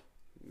Donald.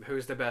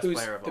 Who's the best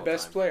player of all time? The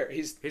best player.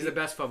 He's the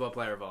best football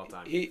player of all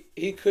time.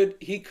 He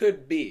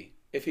could be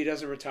if he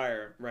doesn't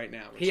retire right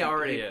now. He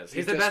already is.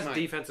 He's the best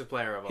defensive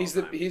player of all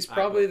time. He's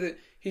probably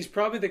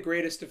the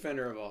greatest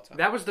defender of all time.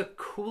 That was the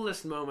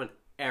coolest moment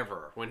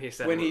ever when he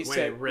said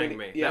ring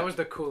me. Yeah. That was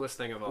the coolest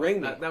thing of all. Ring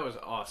me. That was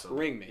awesome.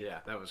 Ring me. Yeah,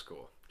 that was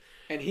cool.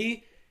 And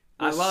he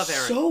I was love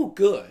Aaron. so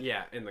good.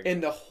 Yeah, in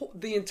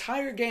the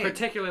entire game,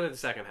 particularly the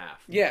second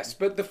half. Yes,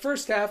 but the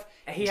first half,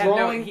 He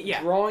drawing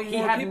had more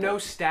no people.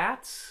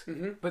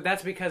 stats, but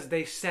that's because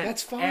they sent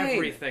That's fine.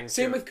 everything.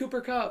 Same to with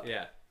Cooper Kupp.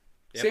 Yeah.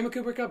 Yep. Same with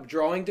Cooper Kupp,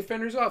 drawing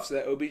defenders off so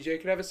that OBJ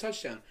could have his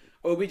touchdown.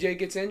 OBJ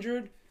gets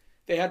injured.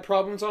 They had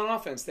problems on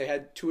offense. They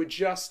had to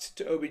adjust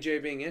to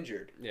OBJ being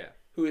injured. Yeah.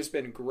 Who has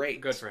been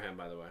great. Good for him,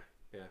 by the way.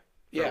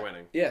 Yeah. For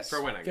winning. Yes.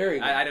 For winning. Very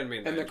good. I didn't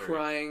mean that. And the injury.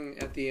 crying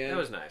at the end. That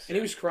was nice. And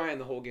he was crying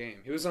the whole game.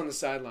 He was on the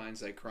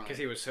sidelines like crying. Because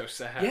he was so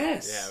sad.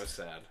 Yes. Yeah, it was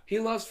sad. He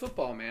loves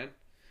football, man.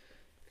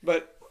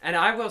 But and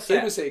I will say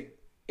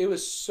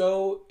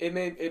it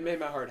made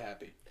my heart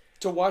happy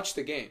to watch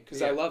the game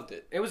because I loved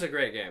it. It was a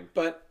great game.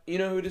 But you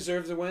know who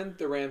deserves to win?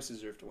 The Rams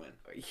deserve to win.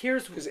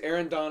 Because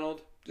Aaron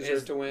Donald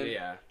deserved to win.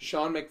 Yeah.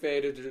 Sean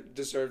McVay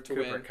deserved to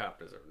win. Cooper Kupp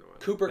deserved to win.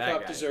 Cooper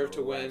Kupp deserved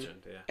to win.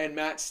 Legend, yeah. And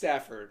Matt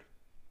Stafford,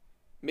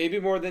 maybe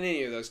more than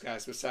any of those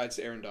guys besides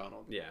Aaron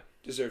Donald,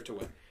 deserved to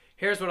win.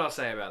 Here's what I'll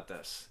say about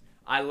this.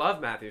 I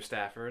love Matthew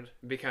Stafford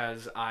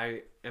because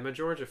I am a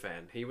Georgia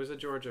fan. He was a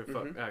Georgia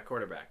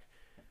quarterback.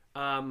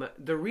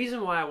 The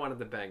reason why I wanted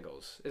the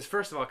Bengals is,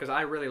 first of all, because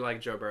I really like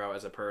Joe Burrow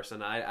as a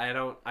person.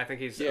 I think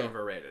he's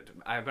overrated.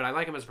 But I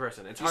like him as a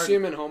person. It's hard. You see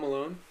him in Home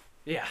Alone?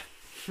 Yeah.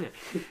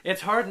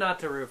 It's hard not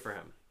to root for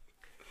him.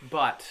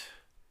 But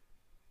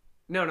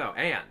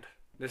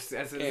this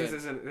is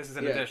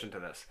in addition to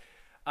this.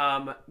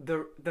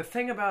 The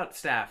thing about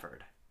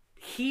Stafford,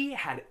 he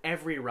had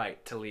every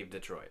right to leave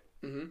Detroit.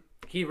 Mm-hmm.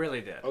 He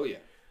really did. Oh yeah.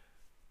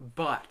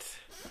 But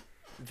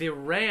the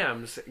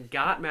Rams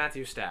got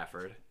Matthew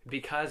Stafford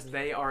because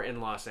they are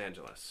in Los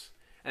Angeles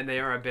and they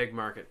are a big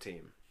market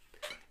team.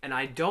 And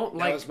I don't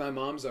like... That was my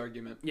mom's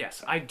argument.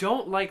 Yes. I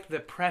don't like the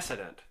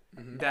precedent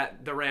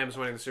that the Rams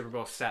winning the Super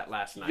Bowl set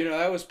last night. You know,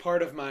 that was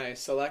part of my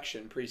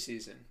selection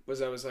preseason.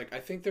 I was like, I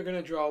think they're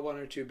going to draw 1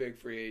 or 2 big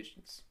free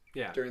agents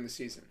during the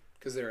season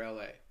because they're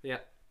LA. Yeah.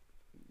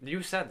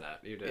 You said that.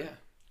 You did. Yeah.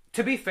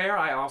 To be fair,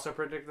 I also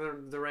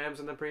predicted the Rams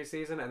in the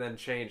preseason and then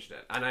changed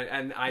it.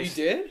 And I You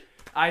did?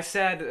 I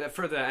said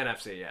for the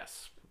NFC,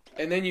 yes.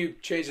 And then you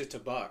changed it to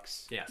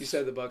Bucks. Yes. You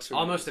said the Bucks were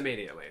almost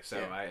immediately,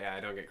 so I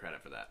don't get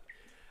credit for that.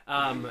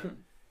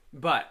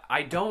 But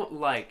I don't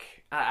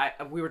like...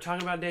 we were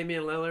talking about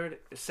Damian Lillard,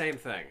 same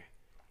thing.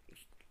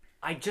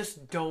 I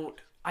just don't...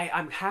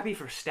 I'm happy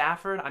for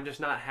Stafford, I'm just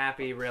not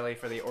happy really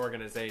for the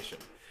organization.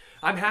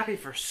 I'm happy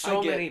for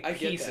many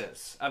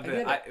pieces of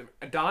the...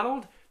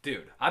 Donald...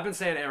 Dude, I've been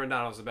saying Aaron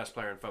Donald's the best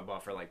player in football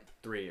for like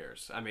 3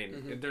 years. I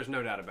mean, there's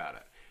no doubt about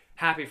it.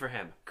 Happy for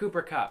him.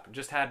 Cooper Kupp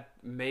just had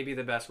maybe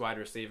the best wide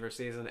receiver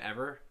season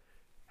ever.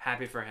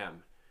 Happy for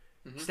him.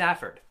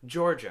 Stafford,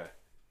 Georgia,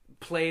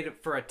 played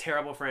for a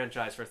terrible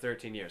franchise for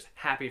 13 years.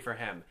 Happy for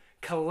him.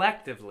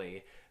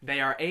 Collectively, they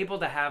are able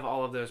to have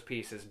all of those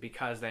pieces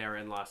because they are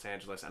in Los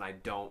Angeles, and I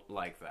don't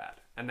like that.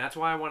 And that's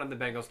why I wanted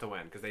the Bengals to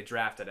win, because they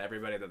drafted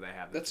everybody that they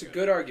have. That's a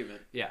good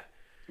argument. Yeah.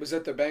 Was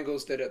that the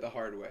Bengals did it the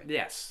hard way.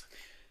 Yes.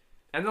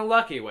 And the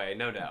lucky way,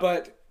 no doubt.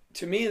 But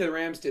to me, the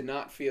Rams did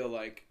not feel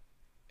like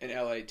an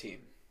LA team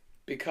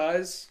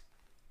because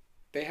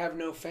they have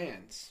no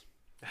fans.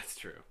 That's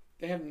true.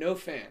 They have no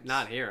fans.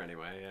 Not here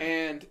anyway. Yeah.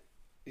 And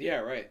yeah,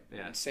 right.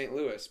 Yeah. In St.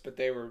 Louis, but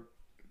they were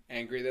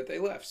angry that they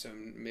left, so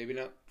maybe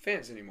not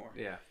fans anymore.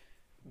 Yeah.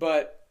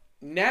 But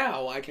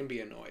now I can be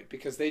annoyed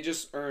because they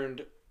just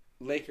earned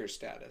Lakers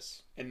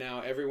status, and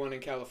now everyone in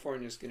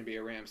California is going to be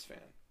a Rams fan.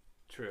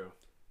 True.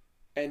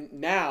 And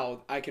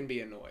now I can be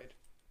annoyed.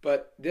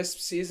 But this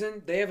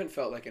season, they haven't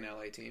felt like an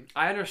LA team.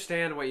 I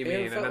understand what you They mean,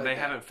 haven't and felt then like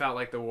they that. haven't felt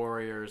like the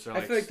Warriors or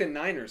I feel like the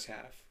Niners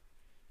have.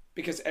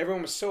 Because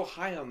everyone was so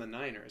high on the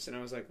Niners, and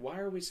I was like, why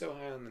are we so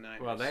high on the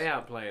Niners? Well, they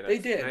outplayed us. They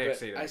did, They but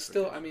exceeded I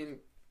still, expectations.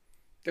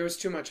 there was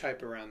too much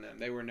hype around them.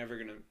 They were never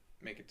going to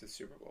make it to the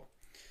Super Bowl.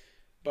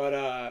 But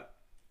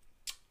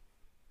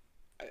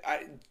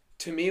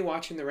to me,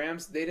 watching the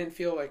Rams, they didn't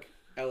feel like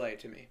LA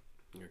to me.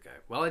 Okay.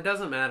 Well, it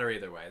doesn't matter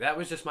either way. That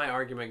was just my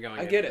argument going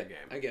I into get the it. game.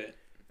 I get it.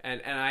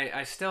 And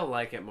I still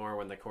like it more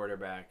when the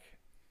quarterback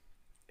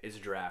is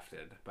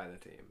drafted by the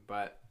team.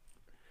 But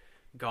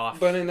Goff.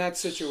 But in that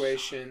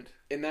situation,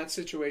 This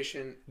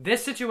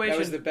situation that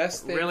was the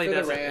best thing really for the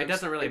doesn't. Rams. It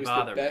doesn't really it was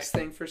bother the best me.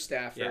 thing for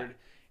Stafford. Yeah.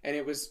 And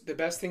it was the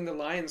best thing the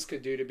Lions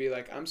could do to be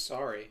like, I'm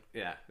sorry.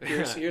 Yeah.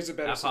 Here's a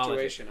better Apology.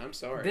 situation. I'm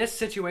sorry. This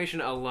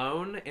situation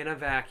alone in a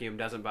vacuum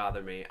doesn't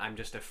bother me. I'm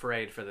just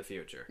afraid for the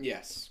future.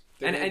 Yes.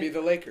 They're And- going to and- be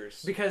the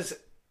Lakers. Because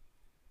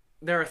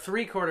there are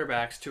 3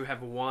 quarterbacks to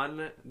have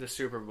won the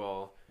Super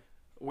Bowl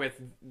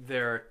with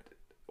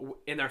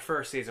in their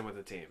first season with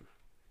the team.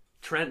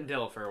 Trent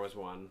Dilfer was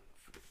one.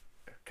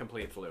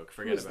 Complete fluke.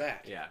 Forget was about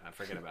that? it. Yeah, I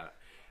forget about it.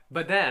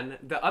 But then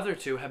the other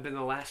 2 have been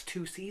the last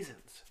 2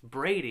 seasons.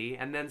 Brady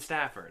and then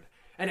Stafford.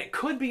 And it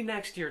could be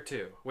next year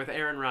too with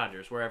Aaron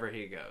Rodgers wherever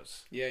he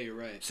goes. Yeah, you're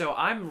right. So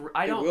I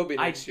don't It will be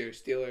next year.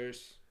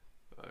 Steelers.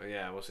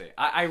 Yeah, we'll see.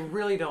 I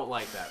really don't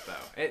like that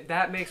though.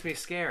 That makes me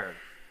scared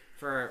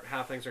for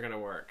how things are going to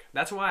work.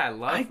 That's why I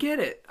love. I get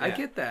it. I Yeah.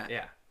 get that.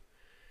 Yeah.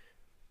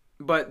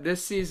 But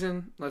this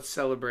season, let's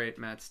celebrate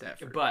Matt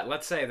Stafford. But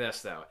let's say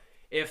this though: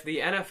 if the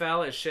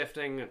NFL is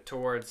shifting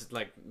towards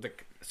like the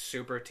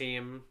super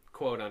team,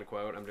 quote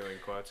unquote, I'm doing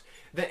quotes,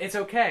 it's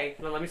okay.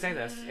 Well, let me say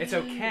this: it's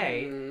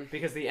okay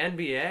because the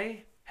NBA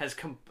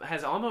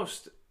has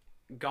almost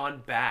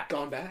gone back.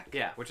 Gone back.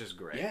 Yeah, which is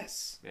great.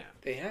 Yes. Yeah.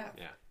 They have.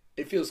 Yeah.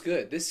 It feels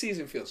good. This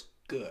season feels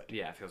good.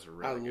 Yeah, it feels I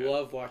really good.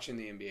 love watching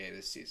the NBA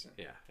this season.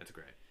 Yeah, it's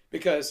great.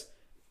 Because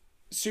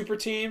super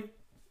team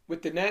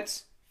with the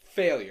Nets,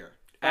 failure.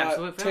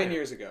 Absolute 10 failure.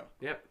 years ago.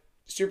 Yep.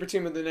 Super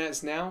team with the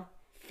Nets now,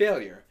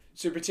 failure.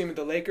 Super team with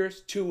the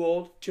Lakers, too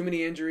old, too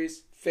many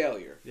injuries,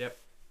 failure. Yep.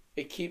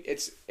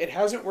 It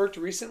hasn't worked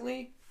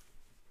recently.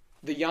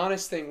 The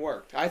Giannis thing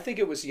worked. I think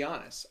it was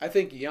Giannis. I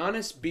think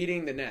Giannis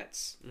beating the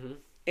Nets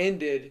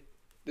ended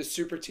the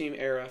super team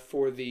era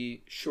for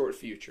the short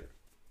future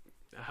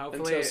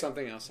Hopefully, until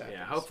something else happens.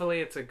 yeah.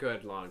 Hopefully, it's a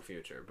good long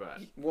future.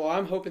 But Well,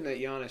 I'm hoping that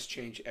Giannis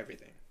changed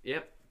everything.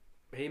 yep,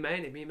 he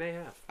may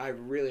have. I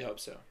really hope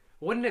so.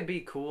 Wouldn't it be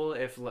cool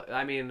if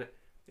I mean,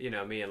 me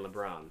and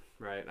LeBron,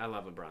 right? I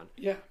love LeBron,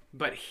 Yeah.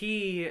 but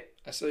I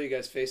saw you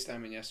guys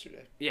FaceTiming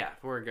yesterday yeah,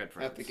 we're good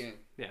friends at the game.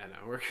 Yeah,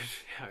 no, we're good.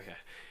 Oh yeah,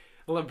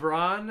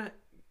 LeBron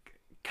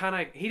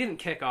he didn't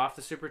kick off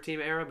the super team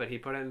era, but he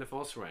put it into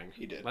full swing.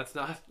 He did.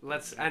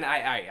 And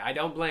I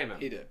don't blame him.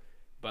 He did.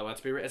 But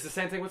let's be real. It's the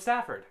same thing with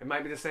Stafford. It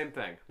might be the same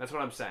thing. That's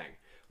what I'm saying.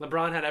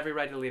 LeBron had every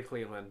right to leave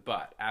Cleveland,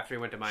 but after he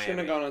went to Miami, Shouldn't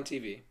have gone on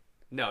TV.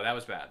 no, that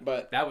was bad.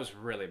 But- that was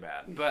really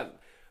bad. But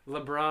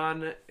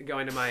LeBron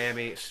going to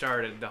Miami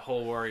started the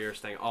whole Warriors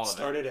thing. All of it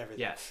Started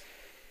everything. Yes,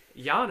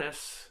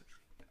 Giannis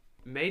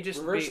may just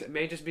Reverse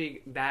it.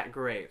 be that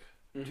great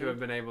to have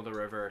been able to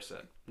reverse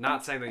it.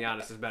 Not saying that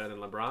Giannis is better than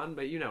LeBron,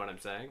 but you know what I'm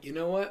saying. You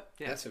know what?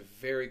 Yeah. That's a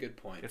very good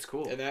point. It's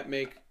cool. And that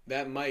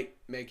might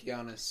make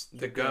Giannis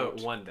The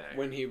GOAT one day.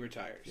 when he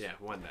retires. Yeah,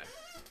 one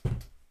day.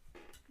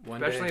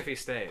 One Especially day. if he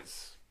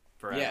stays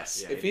forever.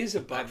 Yes, Yeah, if he's a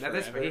Buck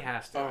that's forever. he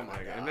has to. Oh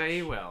my gosh.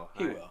 He will.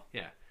 He will.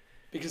 Yeah.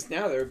 Because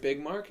now they're a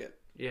big market,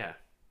 Yeah.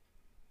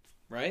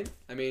 right?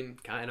 I mean,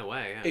 In a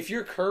way. Yeah. if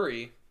you're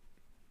Curry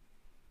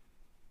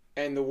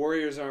and the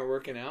Warriors aren't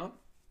working out,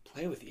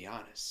 play with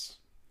Giannis.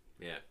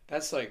 Yeah.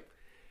 That's like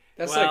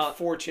Well,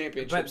 4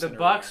 championships. But the in a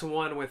Bucks row.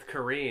 won with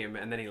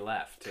Kareem, and then he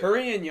left. Too.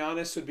 Curry and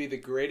Giannis would be the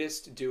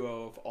greatest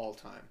duo of all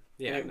time.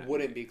 Yeah, and it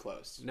wouldn't be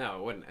close. No,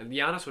 it wouldn't. And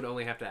Giannis would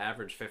only have to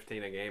average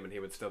 15 a game, and he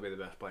would still be the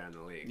best player in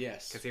the league.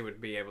 Yes. Because he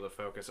would be able to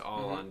focus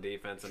all on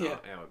defense, and Yeah.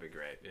 all, it would be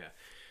great. Yeah.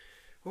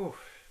 Ooh.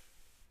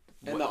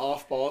 And the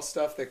off-ball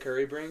stuff that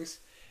Curry brings.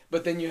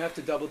 But then you have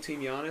to double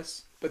team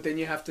Giannis. But then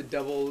you have to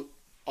double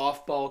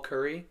off-ball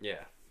Curry.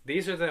 Yeah.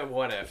 These are the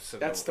what ifs.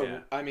 That's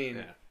yeah.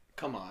 yeah.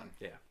 Come on.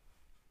 Yeah.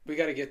 We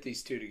got to get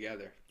these two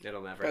together.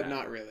 It'll never But happen.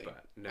 not really.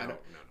 But I no. don't-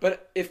 No.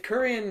 But if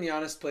Curry and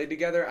Giannis played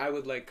together, I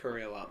would like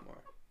Curry a lot more.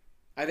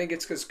 I think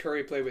it's because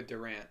Curry played with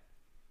Durant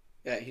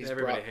that he's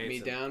Everybody brought hates me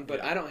him. down. But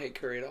Yeah. I don't hate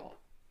Curry at all.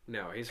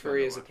 No, he's fun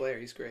Curry to is a watch. player.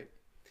 He's great.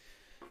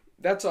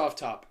 That's off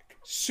topic.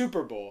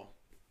 Super Bowl.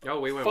 Oh,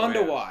 we went Fun way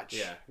to out. watch.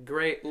 Yeah.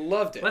 Great.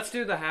 Loved it. Let's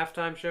do the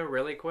halftime show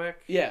really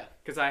quick. Yeah.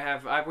 Because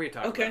we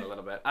talked Okay. about it a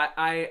little bit.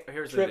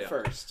 Here's the Trip deal.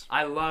 first.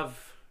 I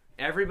love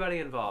everybody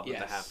involved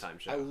Yes. with the halftime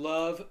show. I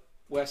love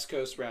West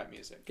Coast rap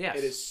music. Yes.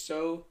 It is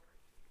so...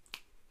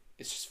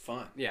 It's just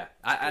fun. Yeah,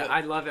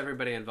 I love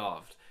everybody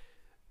involved.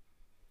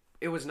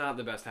 It was not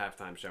the best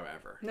halftime show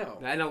ever. No.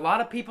 And a lot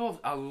of people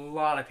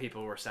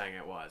were saying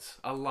it was.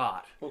 A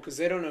lot. Well, because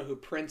they don't know who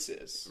Prince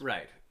is.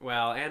 Right.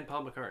 Well, and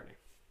Paul McCartney.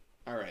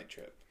 All right,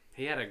 Trip.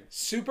 He had a...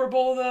 Super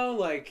Bowl, though,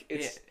 like,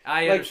 it's... Yeah,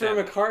 I like, for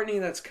understand. McCartney,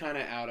 that's kind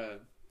of out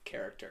of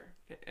character.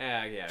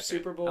 Yeah, okay.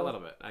 Super Bowl? A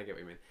little bit. I get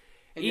what you mean.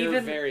 And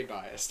you're very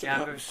biased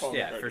about Paul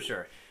yeah, McCartney. for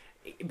sure.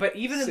 But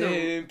even in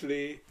the...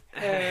 Simply...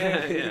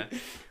 yeah.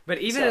 But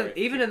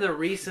even in the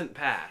recent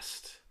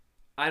past,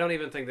 I don't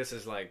even think this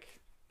is, like,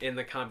 in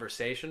the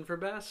conversation for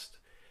best.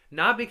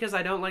 Not because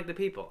I don't like the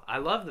people. I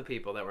love the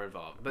people that were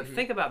involved. But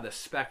think about the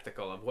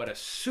spectacle of what a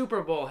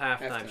Super Bowl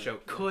halftime show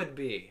could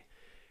be.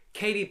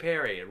 Katy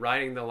Perry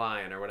riding the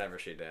lion or whatever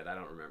she did. I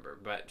don't remember.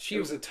 But she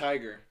was a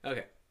tiger.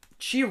 Okay.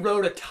 She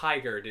rode a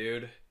tiger,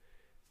 dude.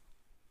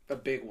 A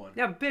big one.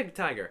 Yeah, big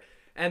tiger.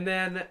 And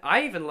then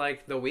I even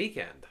liked The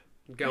Weeknd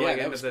going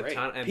into the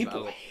ton.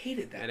 People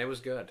hated that. And it was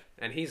good.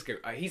 And he's good.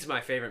 He's my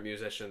favorite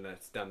musician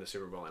that's done the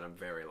Super Bowl in a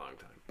very long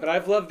time. But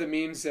I've loved the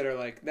memes that are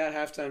like, that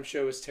halftime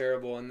show was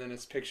terrible, and then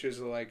it's pictures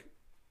of like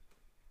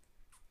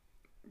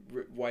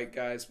white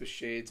guys with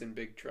shades and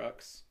big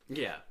trucks.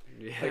 Yeah.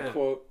 Like,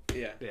 quote,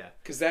 yeah.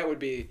 Because that would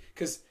be...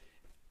 Because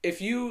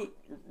if you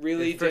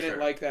really didn't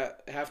like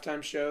that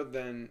halftime show,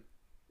 then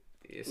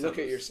look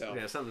at yourself.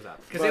 Yeah, something's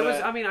up. Because it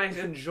was... I mean, I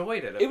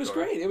enjoyed it, It was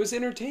great. It was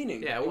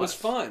entertaining. Yeah, it was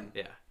fun.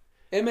 Yeah.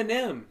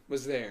 Eminem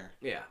was there.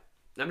 Yeah.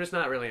 I'm just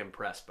not really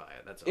impressed by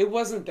it, that's all. It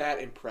wasn't that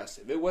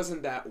impressive. It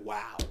wasn't that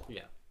wow.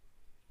 Yeah.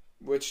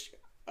 Which,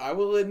 I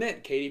will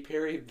admit, Katy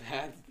Perry,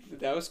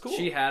 that was cool.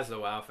 She has the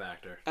wow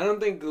factor. I don't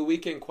think The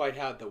Weeknd quite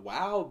had the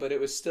wow, but it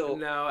was still...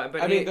 No,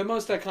 but I mean, the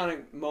most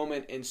iconic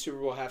moment in Super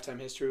Bowl halftime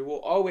history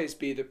will always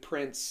be the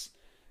Prince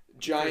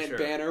giant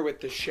banner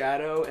with the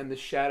shadow, and the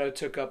shadow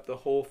took up the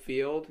whole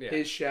field. Yeah.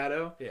 His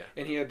shadow. Yeah.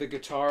 And he had the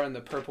guitar and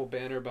the purple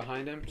banner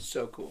behind him.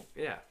 So cool.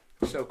 Yeah.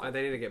 So cool.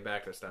 They need to get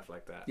back to stuff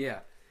like that. Yeah.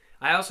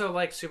 I also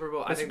like Super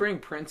Bowl. Let's bring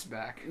Prince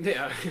back.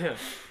 Yeah.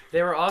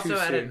 They were also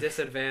at a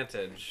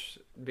disadvantage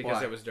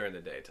because it was during the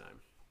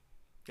daytime.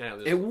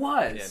 It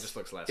was. Yeah, it just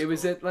looks less It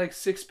was at like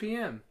 6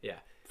 p.m. Yeah.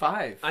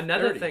 5.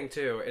 Another thing,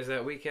 too, is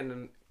that we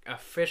can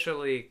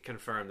officially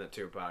confirm that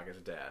Tupac is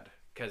dead.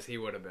 Because he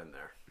would have been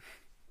there.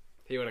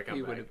 He would have come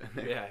back. Would have been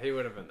there. Yeah, he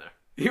would have been there.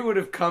 He would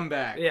have come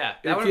back. Yeah.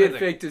 If he had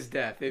faked his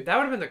death. That would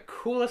have been the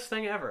coolest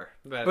thing ever.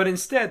 But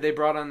instead, they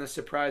brought on the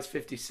surprise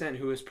 50 Cent,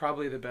 who was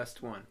probably the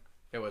best one.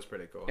 It was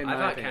pretty cool. I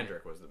thought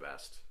Kendrick was the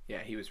best. Yeah,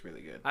 he was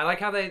really good. I like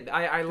how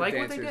I like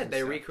what they did.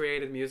 They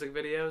recreated music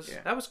videos.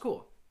 Yeah. That was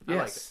cool. I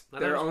liked it.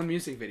 Their own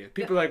music video.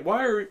 People are like,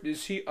 why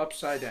is he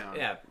upside down?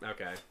 Yeah,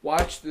 okay.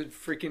 Watch the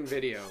freaking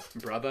video,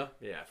 brother.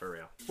 Yeah, for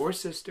real. Or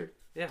sister.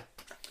 Yeah.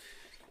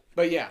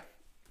 But yeah,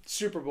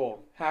 Super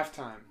Bowl,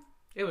 halftime.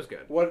 It was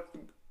good. What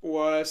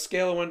was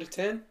scale of 1 to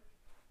 10?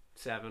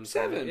 7.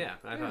 7. Yeah,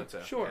 I thought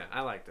so. Sure. Yeah, I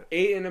liked it.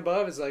 8 and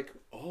above is like,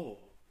 oh.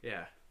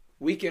 Yeah.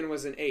 Weeknd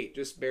was an 8,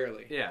 just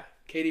barely. Yeah.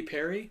 Katy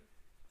Perry?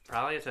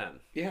 Probably a 10.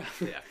 Yeah.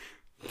 Yeah.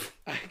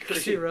 I agree.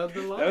 She rode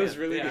the lion. That was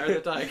really good. Or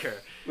the tiger.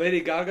 Lady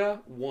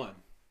Gaga, 1.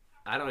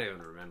 I don't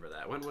even remember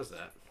that. When was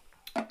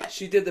that?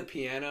 She did the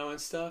piano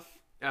and stuff.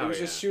 Oh, it was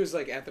just, she was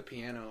like at the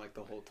piano like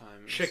the whole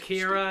time.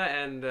 Shakira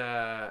and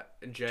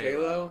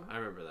J-Lo. I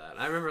remember that.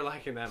 I remember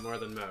liking that more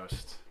than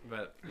most,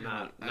 but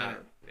not yeah.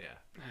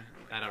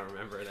 I don't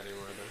remember it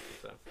anymore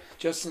though. So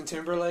Justin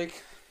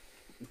Timberlake.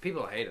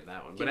 People hated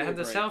that one, but I had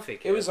the selfie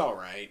kid. It was all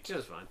right. It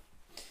was fine.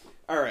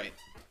 All right.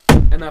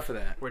 Enough of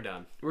that. We're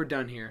done. We're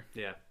done here.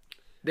 Yeah.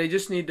 They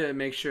just need to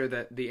make sure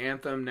that the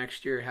anthem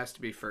next year has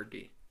to be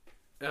Fergie.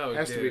 Oh, it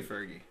has to be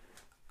Fergie.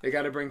 They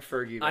got to bring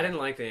Fergie back. I didn't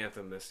like the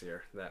anthem this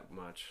year that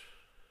much.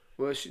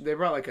 Well, they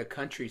brought like a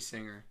country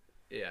singer.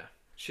 Yeah.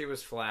 She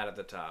was flat at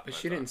the top. But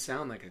she didn't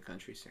sound like a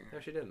country singer. No,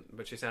 she didn't.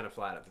 But she sounded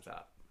flat at the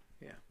top.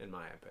 Yeah. In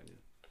my opinion.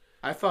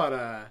 I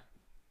thought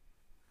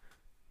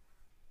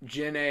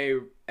Jhené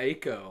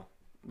Aiko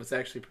was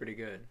actually pretty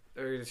good.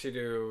 Or did she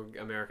do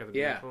America the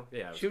Beautiful?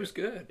 Yeah. She was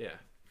good. Yeah.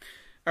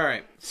 All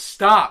right.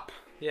 Stop.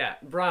 Yeah.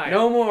 Brian.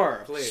 No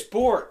more. Please.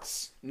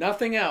 Sports.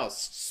 Nothing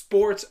else.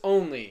 Sports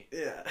only.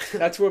 Yeah.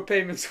 That's what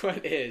Pavement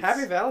Sweat is.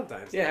 Happy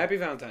Valentine's Day. Yeah, happy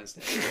Valentine's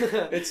Day.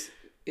 It's...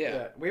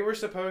 Yeah. We were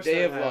supposed Day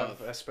to of have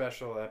love. a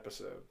special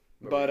episode.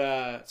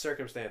 But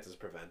circumstances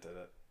prevented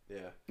it.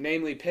 Yeah.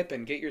 Namely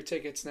Pippin. Get your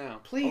tickets now.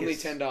 Please. Only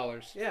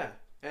 $10. Yeah.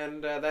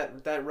 And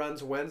that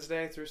runs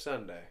Wednesday through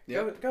Sunday.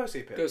 Yep. Go see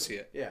Pippin. Go see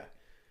it. Yeah.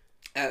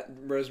 At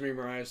Rosemary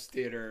Marias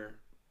Theater.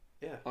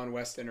 Yeah. On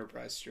West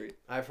Enterprise Street.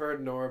 I've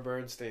heard Nora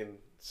Bernstein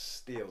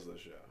steals the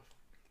show.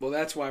 Well,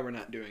 that's why we're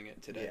not doing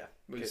it today.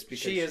 Yeah.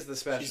 She is the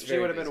special. She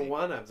would have been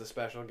one of the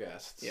special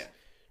guests. Yeah.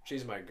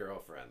 She's my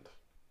girlfriend.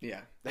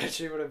 Yeah.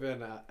 She would have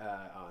been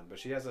on, but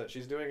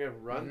she's doing a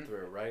run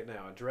through right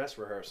now, a dress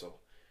rehearsal.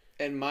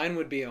 And mine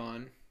would be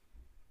on.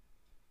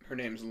 Her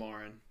name's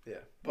Lauren. Yeah.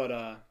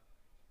 But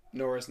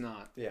Nora's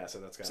not. Yeah, so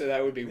that's so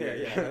that would be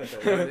weird. Yeah,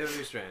 it would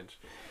be strange.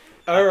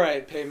 All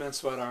right, Pavement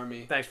Sweat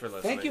Army. Thanks for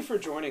listening. Thank you for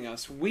joining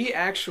us. We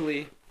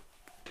actually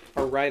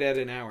are right at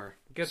an hour.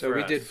 Good So for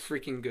we us. did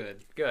freaking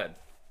good. Good.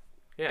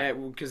 Yeah.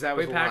 Because that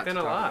was We a packed lot in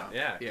to a talk lot. about.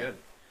 Yeah, good.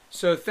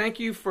 So thank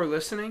you for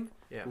listening.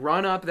 Yeah.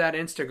 Run up that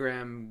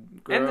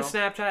Instagram, girl. And the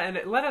Snapchat, and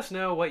let us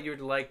know what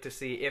you'd like to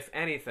see, if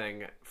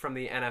anything, from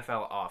the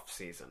NFL off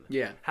season.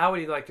 Yeah. How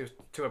would you like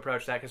to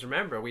approach that? Because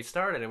remember, we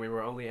started and we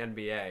were only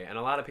NBA, and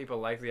a lot of people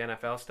like the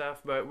NFL stuff.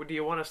 But do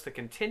you want us to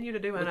continue to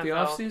do With NFL the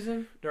off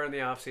season, during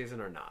the off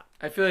season or not?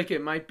 I feel like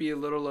it might be a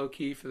little low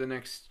key for the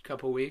next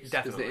couple weeks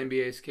because the Definitely.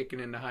 NBA is kicking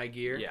into high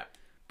gear. Yeah,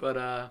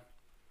 But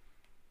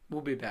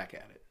we'll be back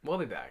at it. we'll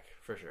be back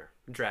for sure.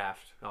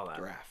 Draft, all that.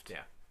 Draft.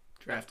 Yeah.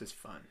 Draft is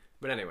fun.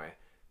 But anyway,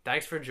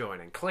 thanks for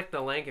joining. Click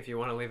the link if you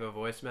want to leave a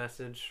voice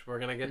message. We're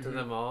gonna get to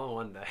them all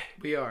one day.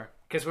 We are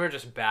Because we're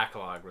just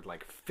backlogged with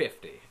like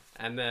 50.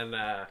 And then,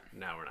 no,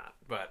 we're not.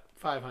 But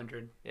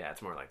 500. yeah,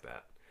 it's more like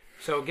that.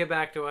 So get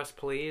back to us,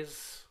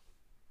 please.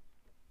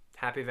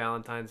 Happy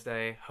Valentine's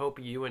Day. Hope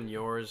you and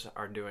yours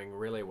are doing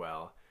really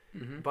well.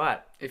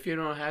 But If you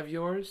don't have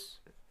yours,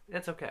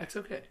 it's okay. it's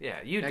okay.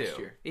 Yeah, you Next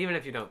do. year. Even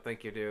if you don't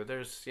think you do,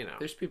 there's,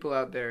 There's people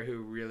out there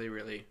who really,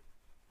 really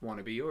want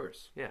to be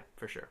yours. yeah,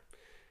 for sure.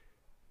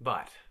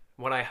 But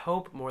what I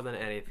hope more than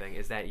anything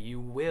is that you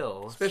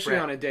will Especially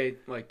on a day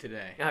like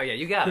today. Oh yeah,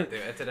 you gotta do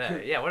it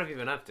today. Yeah, what have you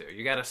been up to?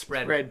 You gotta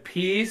spread Spread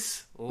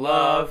peace,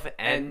 love,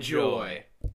 and joy.